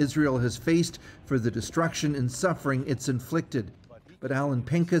criticism Israel has faced for the destruction and suffering it's inflicted. But Alan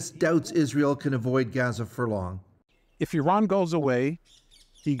Pincus doubts Israel can avoid Gaza for long. If Iran goes away,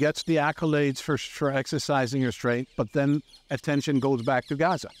 he gets the accolades for exercising restraint, but then attention goes back to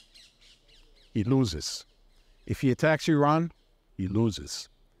Gaza. He loses. If he attacks Iran, he loses.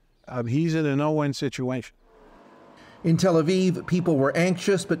 He's in a no-win situation. In Tel Aviv, people were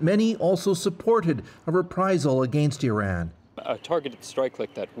anxious, but many also supported a reprisal against Iran. A targeted strike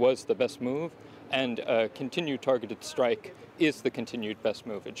like that was the best move, and a continued targeted strike is the continued best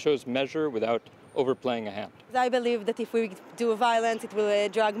move. It shows measure without overplaying a hand. I believe that if we do violence, it will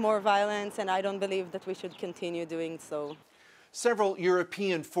drag more violence, and I don't believe that we should continue doing so. Several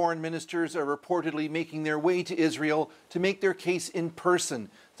European foreign ministers are reportedly making their way to Israel to make their case in person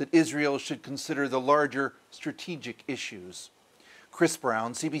that Israel should consider the larger strategic issues. Chris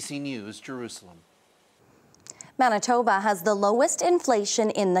Brown, CBC News, Jerusalem. Manitoba has the lowest inflation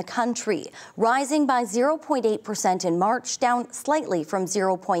in the country, rising by 0.8% in March, down slightly from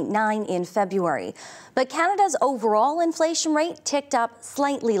 0.9% in February. But Canada's overall inflation rate ticked up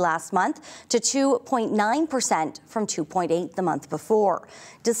slightly last month to 2.9% from 2.8% the month before.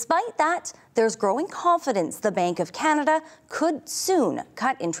 Despite that, there's growing confidence the Bank of Canada could soon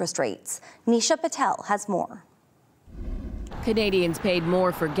cut interest rates. Nisha Patel has more. Canadians paid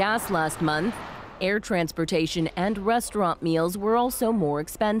more for gas last month. Air transportation and restaurant meals were also more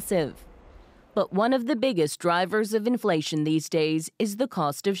expensive. But one of the biggest drivers of inflation these days is the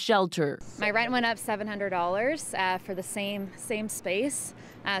cost of shelter. My rent went up $700 for the same space,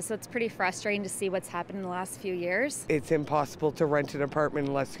 so it's pretty frustrating to see what's happened in the last few years. It's impossible to rent an apartment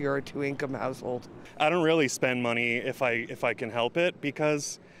unless you're a 2-income household. I don't really spend money if I can help it,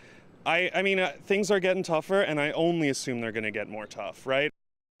 because I mean things are getting tougher, and I only assume they're going to get more tough, right?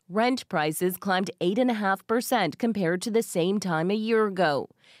 Rent prices climbed 8.5% compared to the same time a year ago,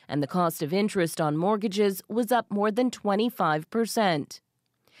 and the cost of interest on mortgages was up more than 25%.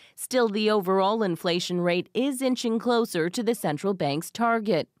 Still, the overall inflation rate is inching closer to the central bank's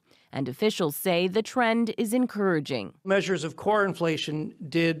target, and officials say the trend is encouraging. Measures of core inflation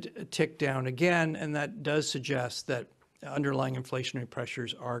did tick down again, and that does suggest that underlying inflationary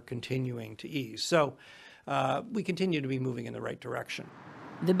pressures are continuing to ease. So we continue to be moving in the right direction.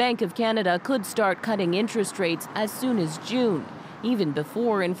 The Bank of Canada could start cutting interest rates as soon as June, even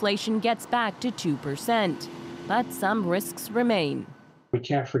before inflation gets back to 2%. But some risks remain. We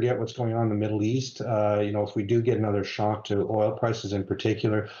can't forget what's going on in the Middle East. If we do get another shock to oil prices in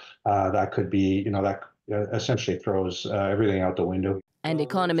particular, that could be, that essentially throws everything out the window. And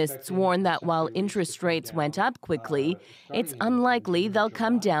economists warn that while interest rates went up quickly, it's unlikely they'll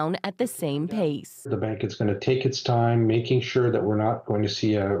come down at the same pace. The bank is going to take its time, making sure that we're not going to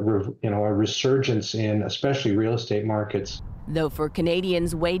see a resurgence in especially real estate markets. Though for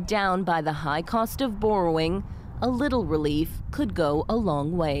Canadians weighed down by the high cost of borrowing, a little relief could go a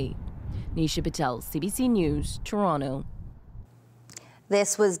long way. Nisha Patel, CBC News, Toronto.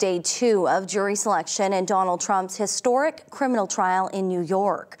 This was day 2 of jury selection in Donald Trump's historic criminal trial in New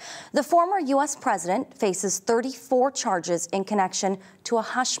York. The former U.S. president faces 34 charges in connection to a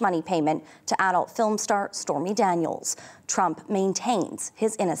hush money payment to adult film star Stormy Daniels. Trump maintains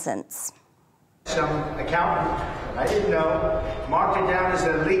his innocence. Some accountant, I didn't know, marked it down as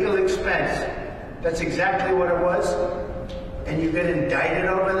a legal expense. That's exactly what it was. And you get indicted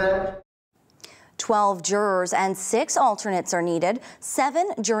over that? 12 jurors and 6 alternates are needed.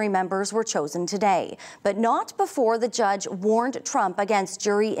 7 jury members were chosen today, but not before the judge warned Trump against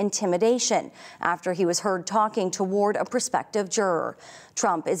jury intimidation after he was heard talking toward a prospective juror.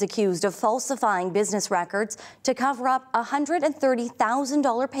 Trump is accused of falsifying business records to cover up a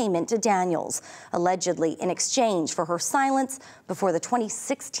 $130,000 payment to Daniels, allegedly in exchange for her silence before the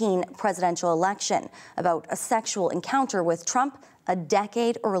 2016 presidential election about a sexual encounter with Trump a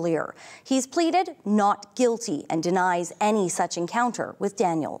decade earlier. He's pleaded not guilty and denies any such encounter with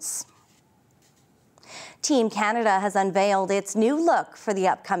Daniels. Team Canada has unveiled its new look for the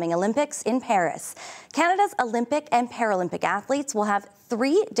upcoming Olympics in Paris. Canada's Olympic and Paralympic athletes will have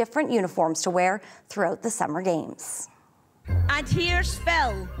 3 different uniforms to wear throughout the Summer Games. And here's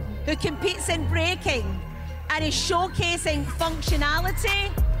Phil, who competes in breaking and is showcasing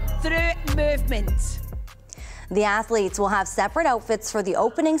functionality through movement. The athletes will have separate outfits for the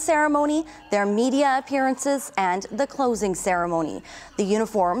opening ceremony, their media appearances, and the closing ceremony. The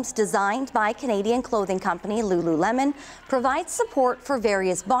uniforms, designed by Canadian clothing company Lululemon, provide support for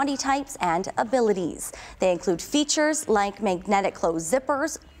various body types and abilities. They include features like magnetic closed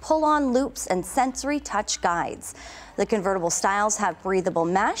zippers, pull-on loops, and sensory touch guides. The convertible styles have breathable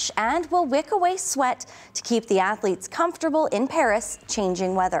mesh and will wick away sweat to keep the athletes comfortable in Paris'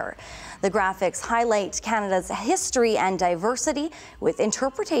 changing weather. The graphics highlight Canada's history and diversity with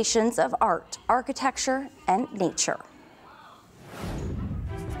interpretations of art, architecture, and nature.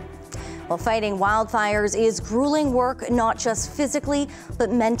 Well, fighting wildfires is grueling work, not just physically,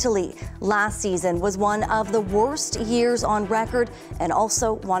 but mentally. Last season was one of the worst years on record and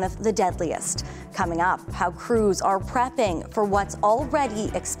also one of the deadliest. Coming up, how crews are prepping for what's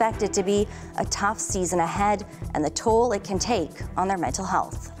already expected to be a tough season ahead and the toll it can take on their mental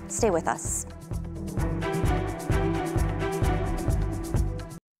health. Stay with us.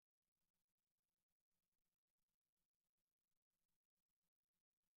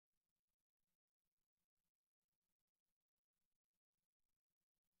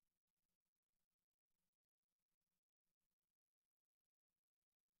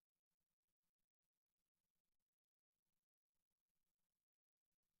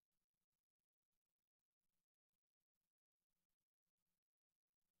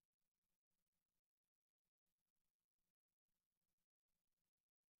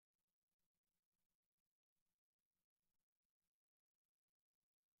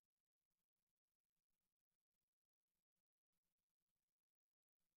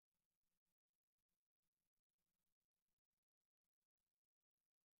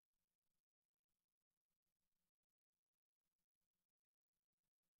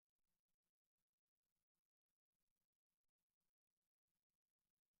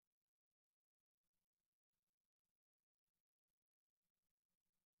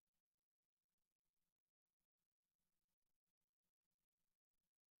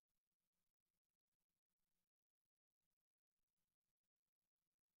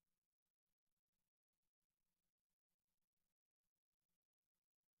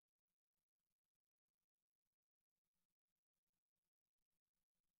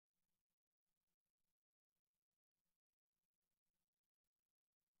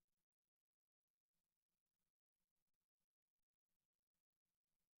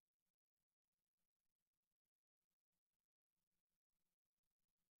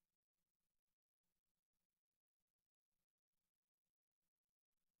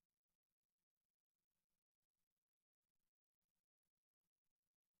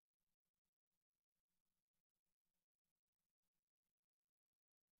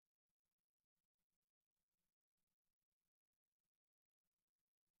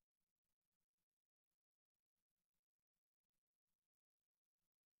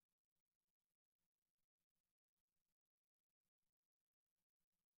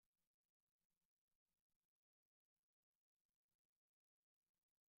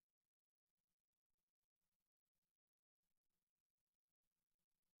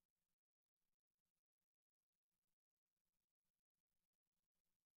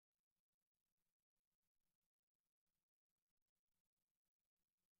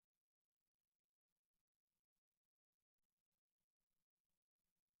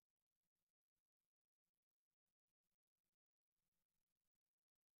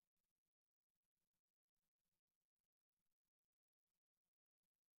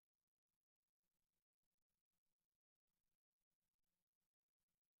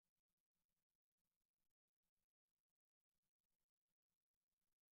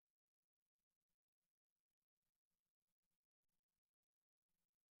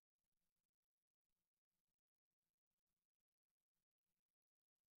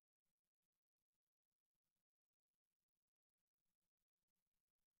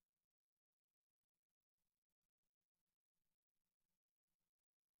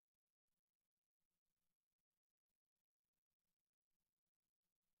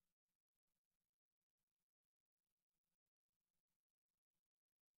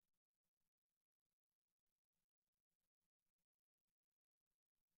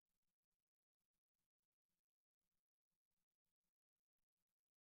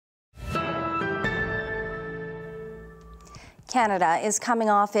 Canada is coming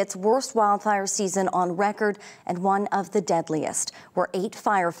off its worst wildfire season on record and one of the deadliest, where 8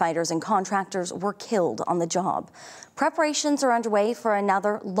 firefighters and contractors were killed on the job. Preparations are underway for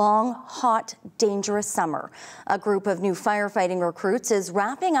another long, hot, dangerous summer. A group of new firefighting recruits is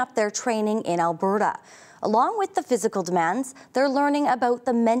wrapping up their training in Alberta. Along with the physical demands, they're learning about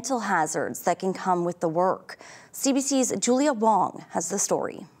the mental hazards that can come with the work. CBC's Julia Wong has the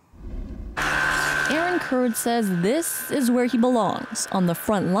story. Aaron Curd says this is where he belongs, on the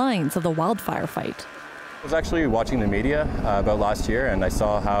front lines of the wildfire fight. I was actually watching the media about last year, and I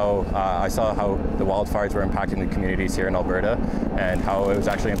saw how the wildfires were impacting the communities here in Alberta, and how it was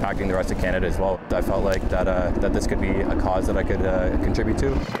actually impacting the rest of Canada as well. I felt like that this could be a cause that I could contribute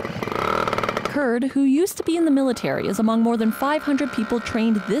to. Curd, who used to be in the military, is among more than 500 people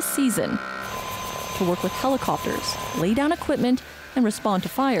trained this season to work with helicopters, lay down equipment, and respond to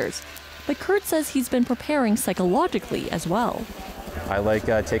fires. But Curd says he's been preparing psychologically as well. I like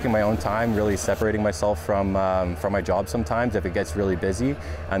taking my own time, really separating myself from my job sometimes if it gets really busy,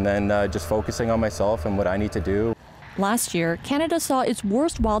 and then just focusing on myself and what I need to do. Last year, Canada saw its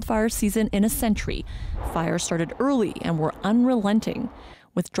worst wildfire season in a century. Fires started early and were unrelenting.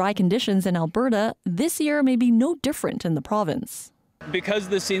 With dry conditions in Alberta, this year may be no different in the province. Because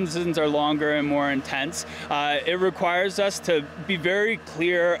the seasons are longer and more intense, it requires us to be very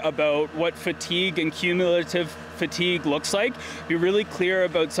clear about what fatigue and cumulative fatigue looks like, be really clear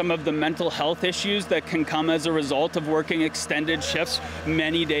about some of the mental health issues that can come as a result of working extended shifts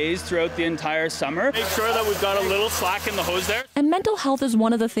many days throughout the entire summer. Make sure that we've got a little slack in the hose there. And mental health is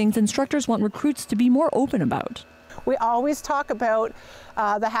one of the things instructors want recruits to be more open about. We always talk about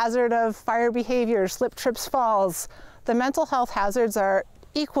the hazard of fire behavior, slip, trips, falls. The mental health hazards are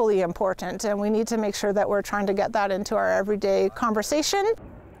equally important, and we need to make sure that we're trying to get that into our everyday conversation.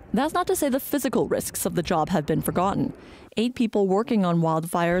 That's not to say the physical risks of the job have been forgotten. 8 people working on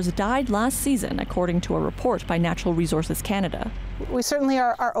wildfires died last season, according to a report by Natural Resources Canada. We certainly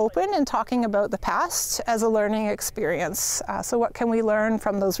are open in talking about the past as a learning experience. So what can we learn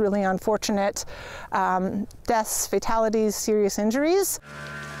from those really unfortunate deaths, fatalities, serious injuries?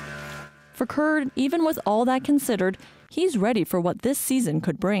 For Curd, even with all that considered, he's ready for what this season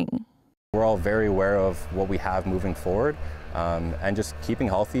could bring. We're all very aware of what we have moving forward, and just keeping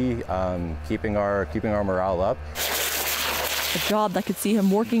healthy, keeping our morale up. A job that could see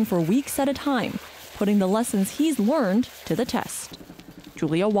him working for weeks at a time, putting the lessons he's learned to the test.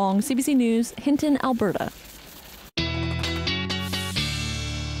 Julia Wong, CBC News, Hinton, Alberta.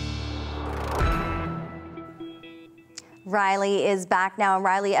 Riley is back now. And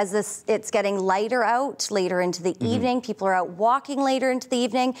Riley, as it's getting lighter out, later into the evening, people are out walking later into the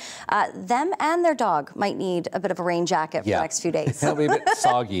evening. Them and their dog might need a bit of a rain jacket for the next few days. It'll be a bit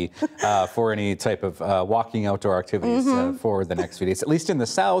soggy for any type of walking outdoor activities for the next few days. At least in the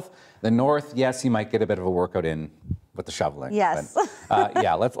south. The north, yes, you might get a bit of a workout in with the shoveling. Yes. But,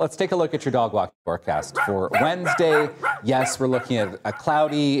 yeah, let's take a look at your dog walking forecast for Wednesday. Yes, we're looking at a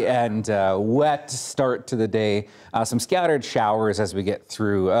cloudy and wet start to the day. Some scattered showers as we get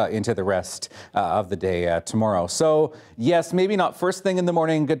through into the rest of the day tomorrow. So yes, maybe not first thing in the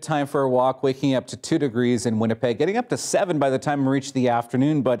morning, good time for a walk, waking up to 2 degrees in Winnipeg, getting up to 7 by the time we reach the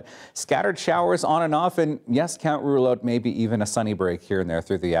afternoon, but scattered showers on and off, and yes, can't rule out maybe even a sunny break here and there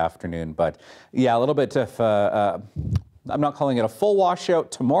through the afternoon. But yeah, a little bit of I'm not calling it a full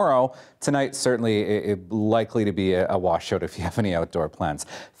washout tomorrow. Tonight, certainly likely to be a washout if you have any outdoor plans.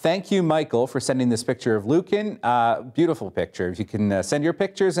 Thank you, Michael, for sending this picture of Lucan. Beautiful picture. If you can send your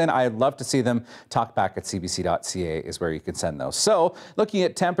pictures in, I'd love to see them. Talkback@cbc.ca is where you can send those. So, looking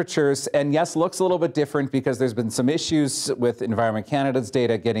at temperatures, and yes, looks a little bit different because there's been some issues with Environment Canada's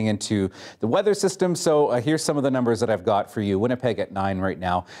data getting into the weather system. So, here's some of the numbers that I've got for you. Winnipeg at 9 right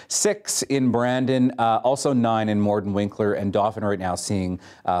now, 6 in Brandon, also 9 in Morden, Winkler, and Dauphin right now seeing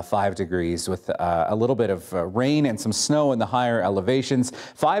 5 degrees with a little bit of rain and some snow in the higher elevations.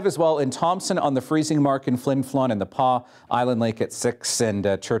 5 as well in Thompson on the freezing mark in Flin Flon and the Pas, Island Lake at 6,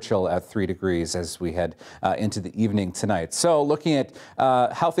 and Churchill at 3 degrees as we head into the evening tonight. So looking at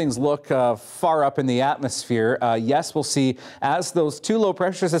how things look far up in the atmosphere, yes, we'll see as those 2 low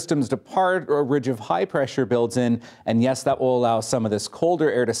pressure systems depart, a ridge of high pressure builds in, and yes, that will allow some of this colder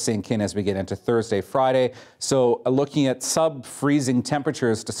air to sink in as we get into Thursday, Friday. So looking looking at sub-freezing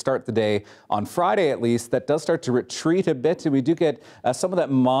temperatures to start the day on Friday, at least. That does start to retreat a bit, and we do get some of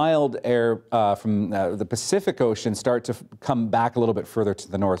that mild air from the Pacific Ocean start to come back a little bit further to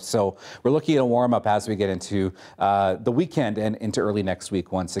the north. So we're looking at a warm-up as we get into the weekend and into early next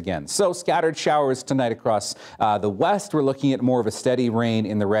week once again. So scattered showers tonight across the west. We're looking at more of a steady rain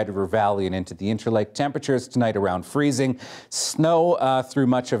in the Red River Valley and into the Interlake. Temperatures tonight around freezing. Snow through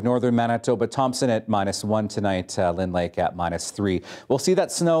much of northern Manitoba. Thompson at -1 tonight. Lynn Lake at -3. We'll see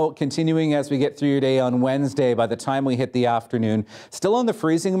that snow continuing as we get through your day on Wednesday. By the time we hit the afternoon, still on the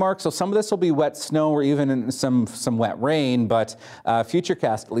freezing mark. So some of this will be wet snow or even some wet rain, but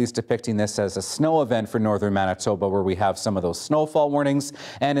Futurecast at least depicting this as a snow event for northern Manitoba, where we have some of those snowfall warnings.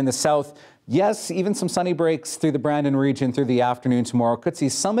 And in the south, yes, even some sunny breaks through the Brandon region through the afternoon tomorrow. Could see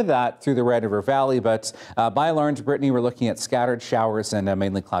some of that through the Red River Valley, but by and large, Brittany, we're looking at scattered showers and a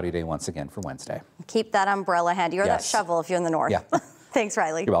mainly cloudy day once again for Wednesday. Keep that umbrella handy, or that shovel if you're in the north. Yeah. Thanks,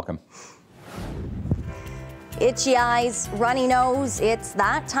 Riley. You're welcome. Itchy eyes, runny nose, it's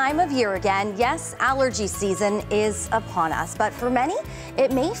that time of year again. Yes, allergy season is upon us, but for many,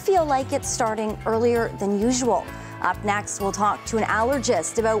 it may feel like it's starting earlier than usual. Up next, we'll talk to an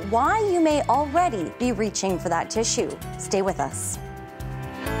allergist about why you may already be reaching for that tissue. Stay with us.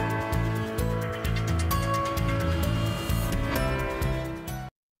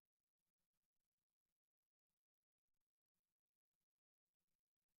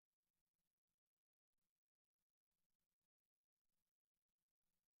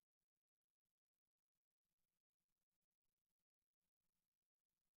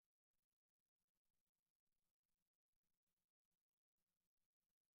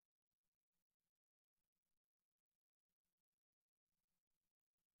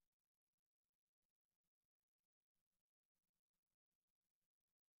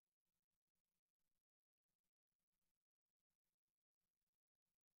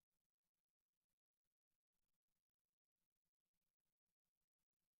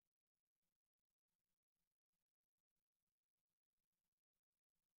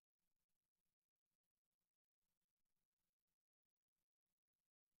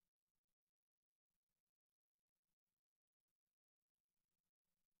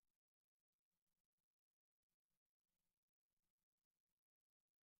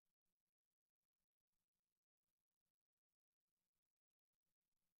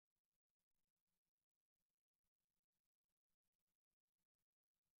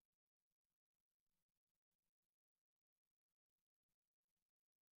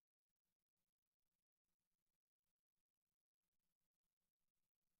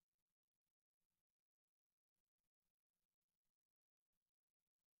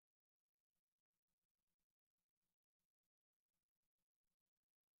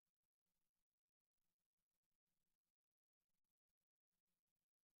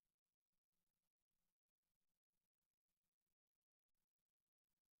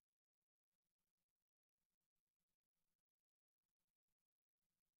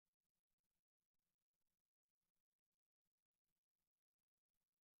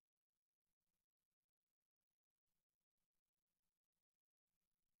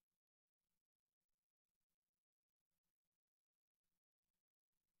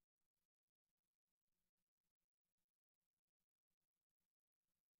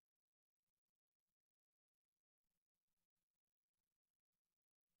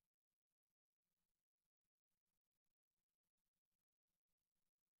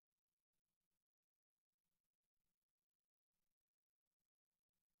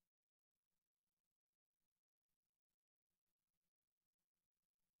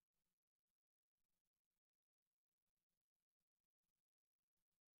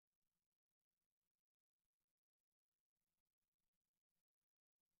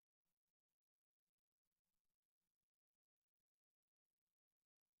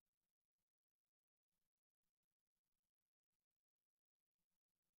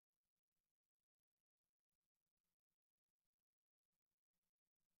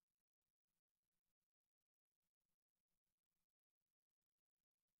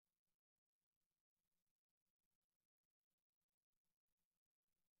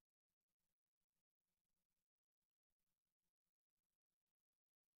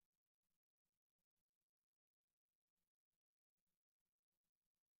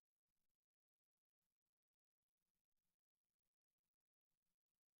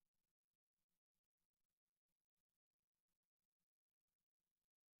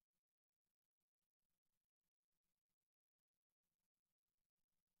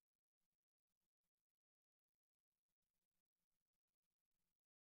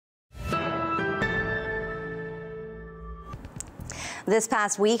 This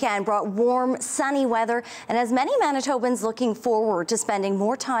past weekend brought warm, sunny weather and has many Manitobans looking forward to spending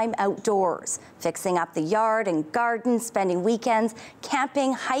more time outdoors, fixing up the yard and garden, spending weekends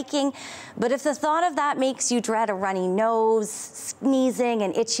camping, hiking. But if the thought of that makes you dread a runny nose, sneezing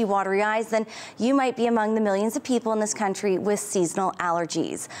and itchy, watery eyes, then you might be among the millions of people in this country with seasonal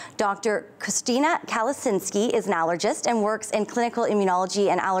allergies. Dr. Christina Kalasinski is an allergist and works in clinical immunology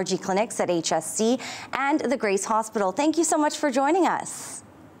and allergy clinics at HSC and the Grace Hospital. Thank you so much for joining us.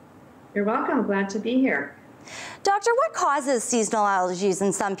 You're welcome. Glad to be here. Doctor, what causes seasonal allergies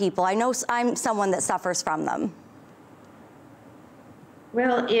in some people? I know I'm someone that suffers from them.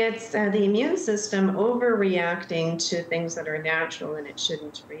 Well, it's the immune system overreacting to things that are natural, and it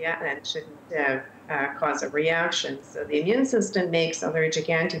shouldn't react. And it shouldn't cause a reaction. So the immune system makes allergic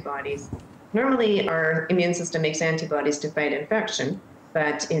antibodies. Normally, our immune system makes antibodies to fight infection,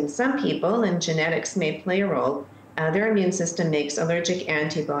 but in some people, and genetics may play a role, their immune system makes allergic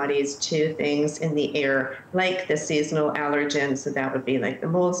antibodies to things in the air, like the seasonal allergens. So that would be like the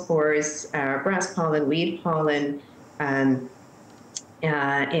mold spores, grass pollen, weed pollen, and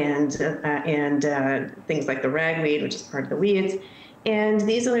things like the ragweed, which is part of the weeds. And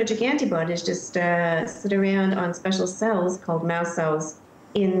these allergic antibodies just sit around on special cells called mast cells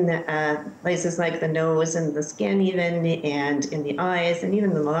in places like the nose and the skin even, and in the eyes and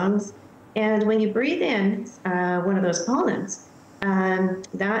even the lungs. And when you breathe in one of those pollens,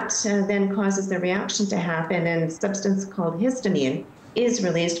 that then causes the reaction to happen, and a substance called histamine is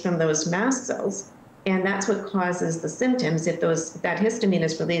released from those mast cells. And that's what causes the symptoms. If that histamine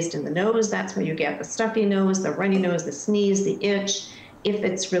is released in the nose, that's where you get the stuffy nose, the runny nose, the sneeze, the itch. If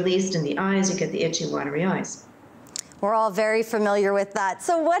it's released in the eyes, you get the itchy, watery eyes. We're all very familiar with that.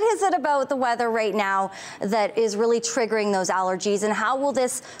 So what is it about the weather right now that is really triggering those allergies, and how will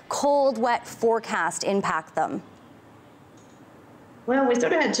this cold, wet forecast impact them? Well, we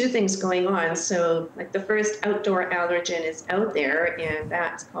sort of had two things going on. So like the first outdoor allergen is out there, and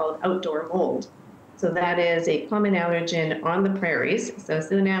that's called outdoor mold. So that is a common allergen on the prairies. So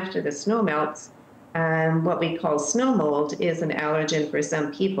soon after the snow melts, what we call snow mold is an allergen for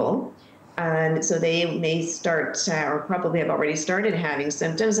some people. And so they may start, or probably have already started having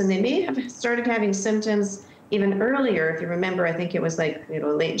symptoms, and they may have started having symptoms even earlier. If you remember, I think it was like,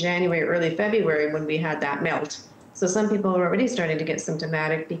 late January, early February when we had that melt. So some people were already starting to get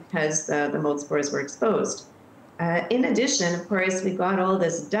symptomatic because the mold spores were exposed. In addition, of course, we got all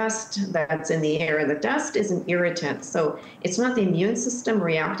this dust that's in the air, and the dust is an irritant. So it's not the immune system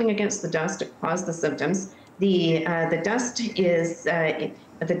reacting against the dust to cause the symptoms. The dust is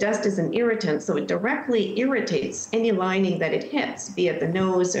an irritant, so it directly irritates any lining that it hits, be it the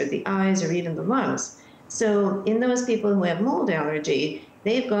nose or the eyes or even the lungs. So in those people who have mold allergy,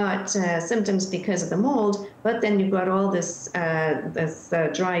 they've got symptoms because of the mold, but then you've got all this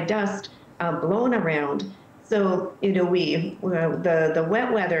dry dust blown around. So, the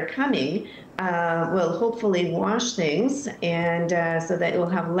wet weather coming will hopefully wash things, and so that you'll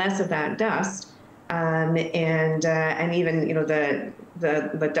have less of that dust, and even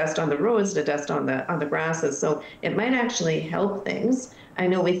the dust on the roads, the dust on the grasses. So it might actually help things. I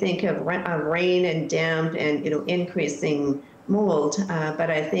know we think of rain and damp and increasing mold, but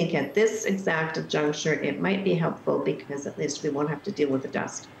I think at this exact juncture it might be helpful because at least we won't have to deal with the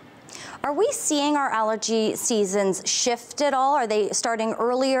dust. Are we seeing our allergy seasons shift at all? Are they starting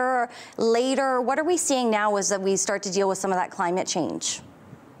earlier, later? What are we seeing now as that we start to deal with some of that climate change?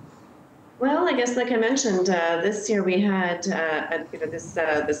 Well, I guess like I mentioned, this year we had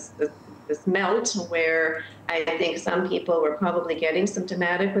this melt where I think some people were probably getting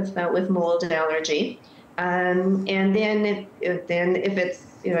symptomatic with mold allergy, and then if it's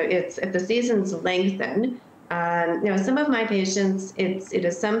if the seasons lengthen. Some of my patients,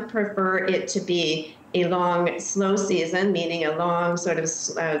 some prefer it to be a long, slow season, meaning a long sort of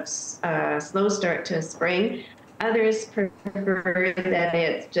slow start to spring. Others prefer that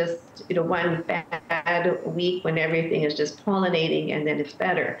it's just one bad week when everything is just pollinating and then it's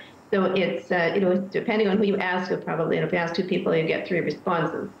better. So it's depending on who you ask, if you ask two people, you get three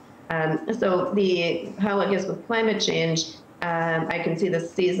responses. So how it is with climate change. I can see the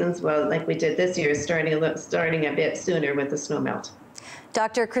seasons, like we did this year, starting a bit sooner with the snow melt.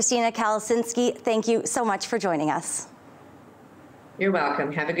 Dr. Christina Kalasinski, thank you so much for joining us. You're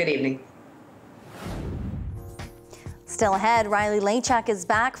welcome. Have a good evening. Still ahead, Riley Lachak is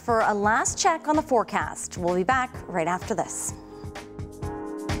back for a last check on the forecast. We'll be back right after this.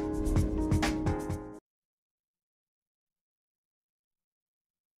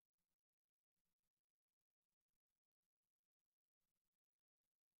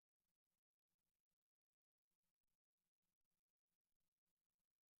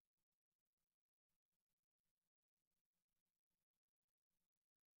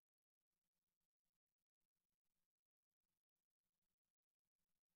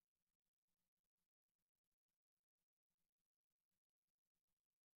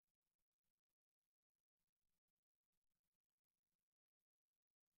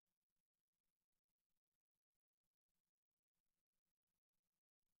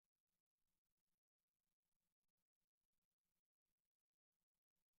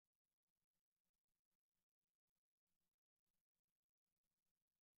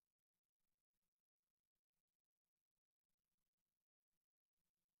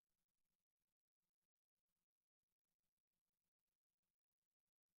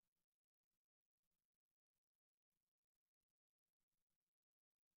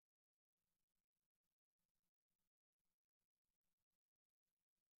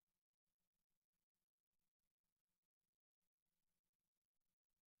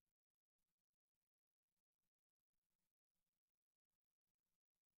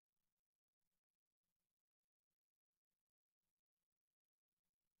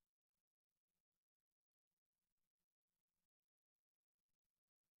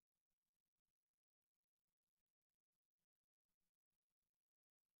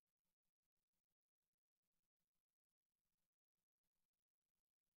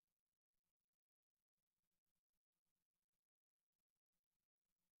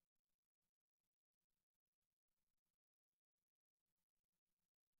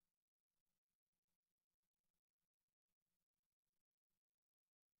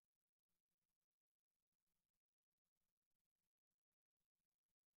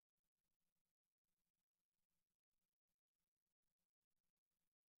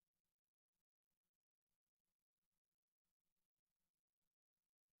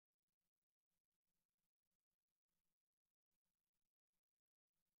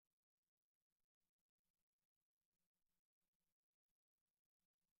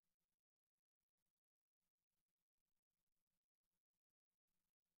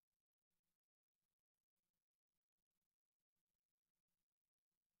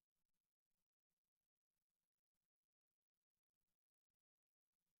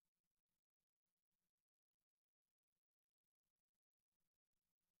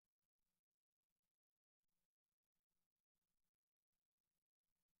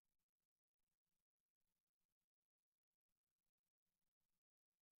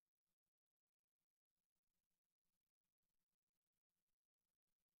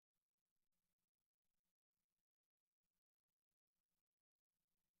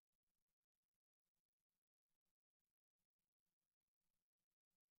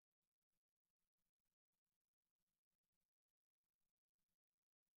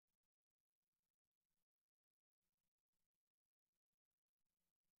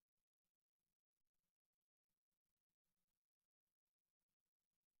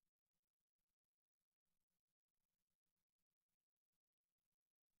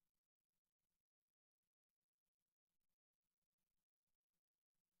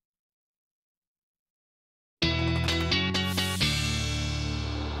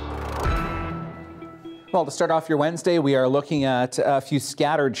 Well, to start off your Wednesday, we are looking at a few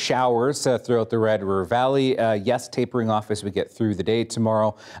scattered showers throughout the Red River Valley. Yes, tapering off as we get through the day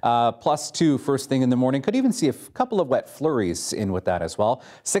tomorrow. +2 first thing in the morning. Could even see a couple of wet flurries in with that as well.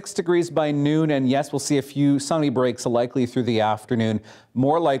 6 degrees by noon, and yes, we'll see a few sunny breaks likely through the afternoon.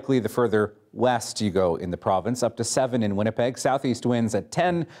 More likely the further west you go in the province. Up to 7 in Winnipeg. Southeast winds at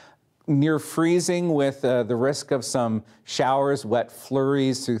 10. Near freezing with the risk of some showers, wet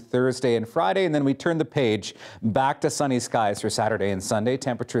flurries through Thursday and Friday. And then we turn the page back to sunny skies for Saturday and Sunday.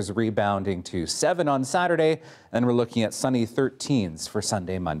 Temperatures rebounding to 7 on Saturday. And we're looking at sunny 13s for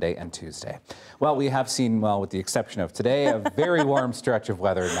Sunday, Monday, and Tuesday. Well, we have seen, well, with the exception of today, a very warm stretch of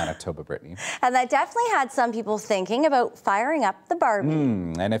weather in Manitoba, Brittany. And that definitely had some people thinking about firing up the Barbie.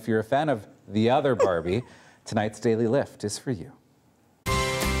 And if you're a fan of the other Barbie, tonight's Daily Lift is for you.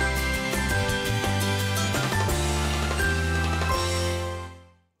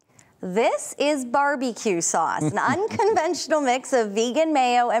 This is barbecue sauce, an unconventional mix of vegan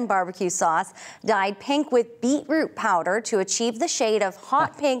mayo and barbecue sauce dyed pink with beetroot powder to achieve the shade of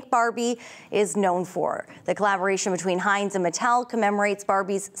hot pink Barbie is known for. The collaboration between Heinz and Mattel commemorates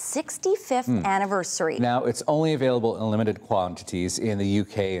Barbie's 65th anniversary. Now, it's only available in limited quantities in the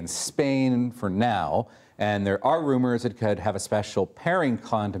UK and Spain for now, and there are rumors it could have a special pairing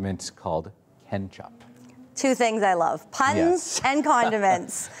condiment called ketchup. Two things I love, puns and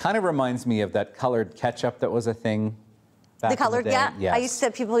condiments. Kind of reminds me of that colored ketchup that was a thing back The colored, in the day. yeah.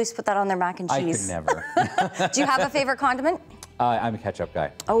 People used to put that on their mac and cheese. I could never. Do you have a favorite condiment? I'm a ketchup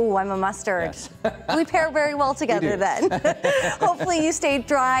guy. Oh, I'm a mustard. Yes. We pair very well together then. Hopefully you stayed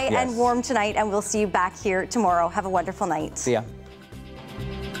dry and warm tonight, and we'll see you back here tomorrow. Have a wonderful night. See ya.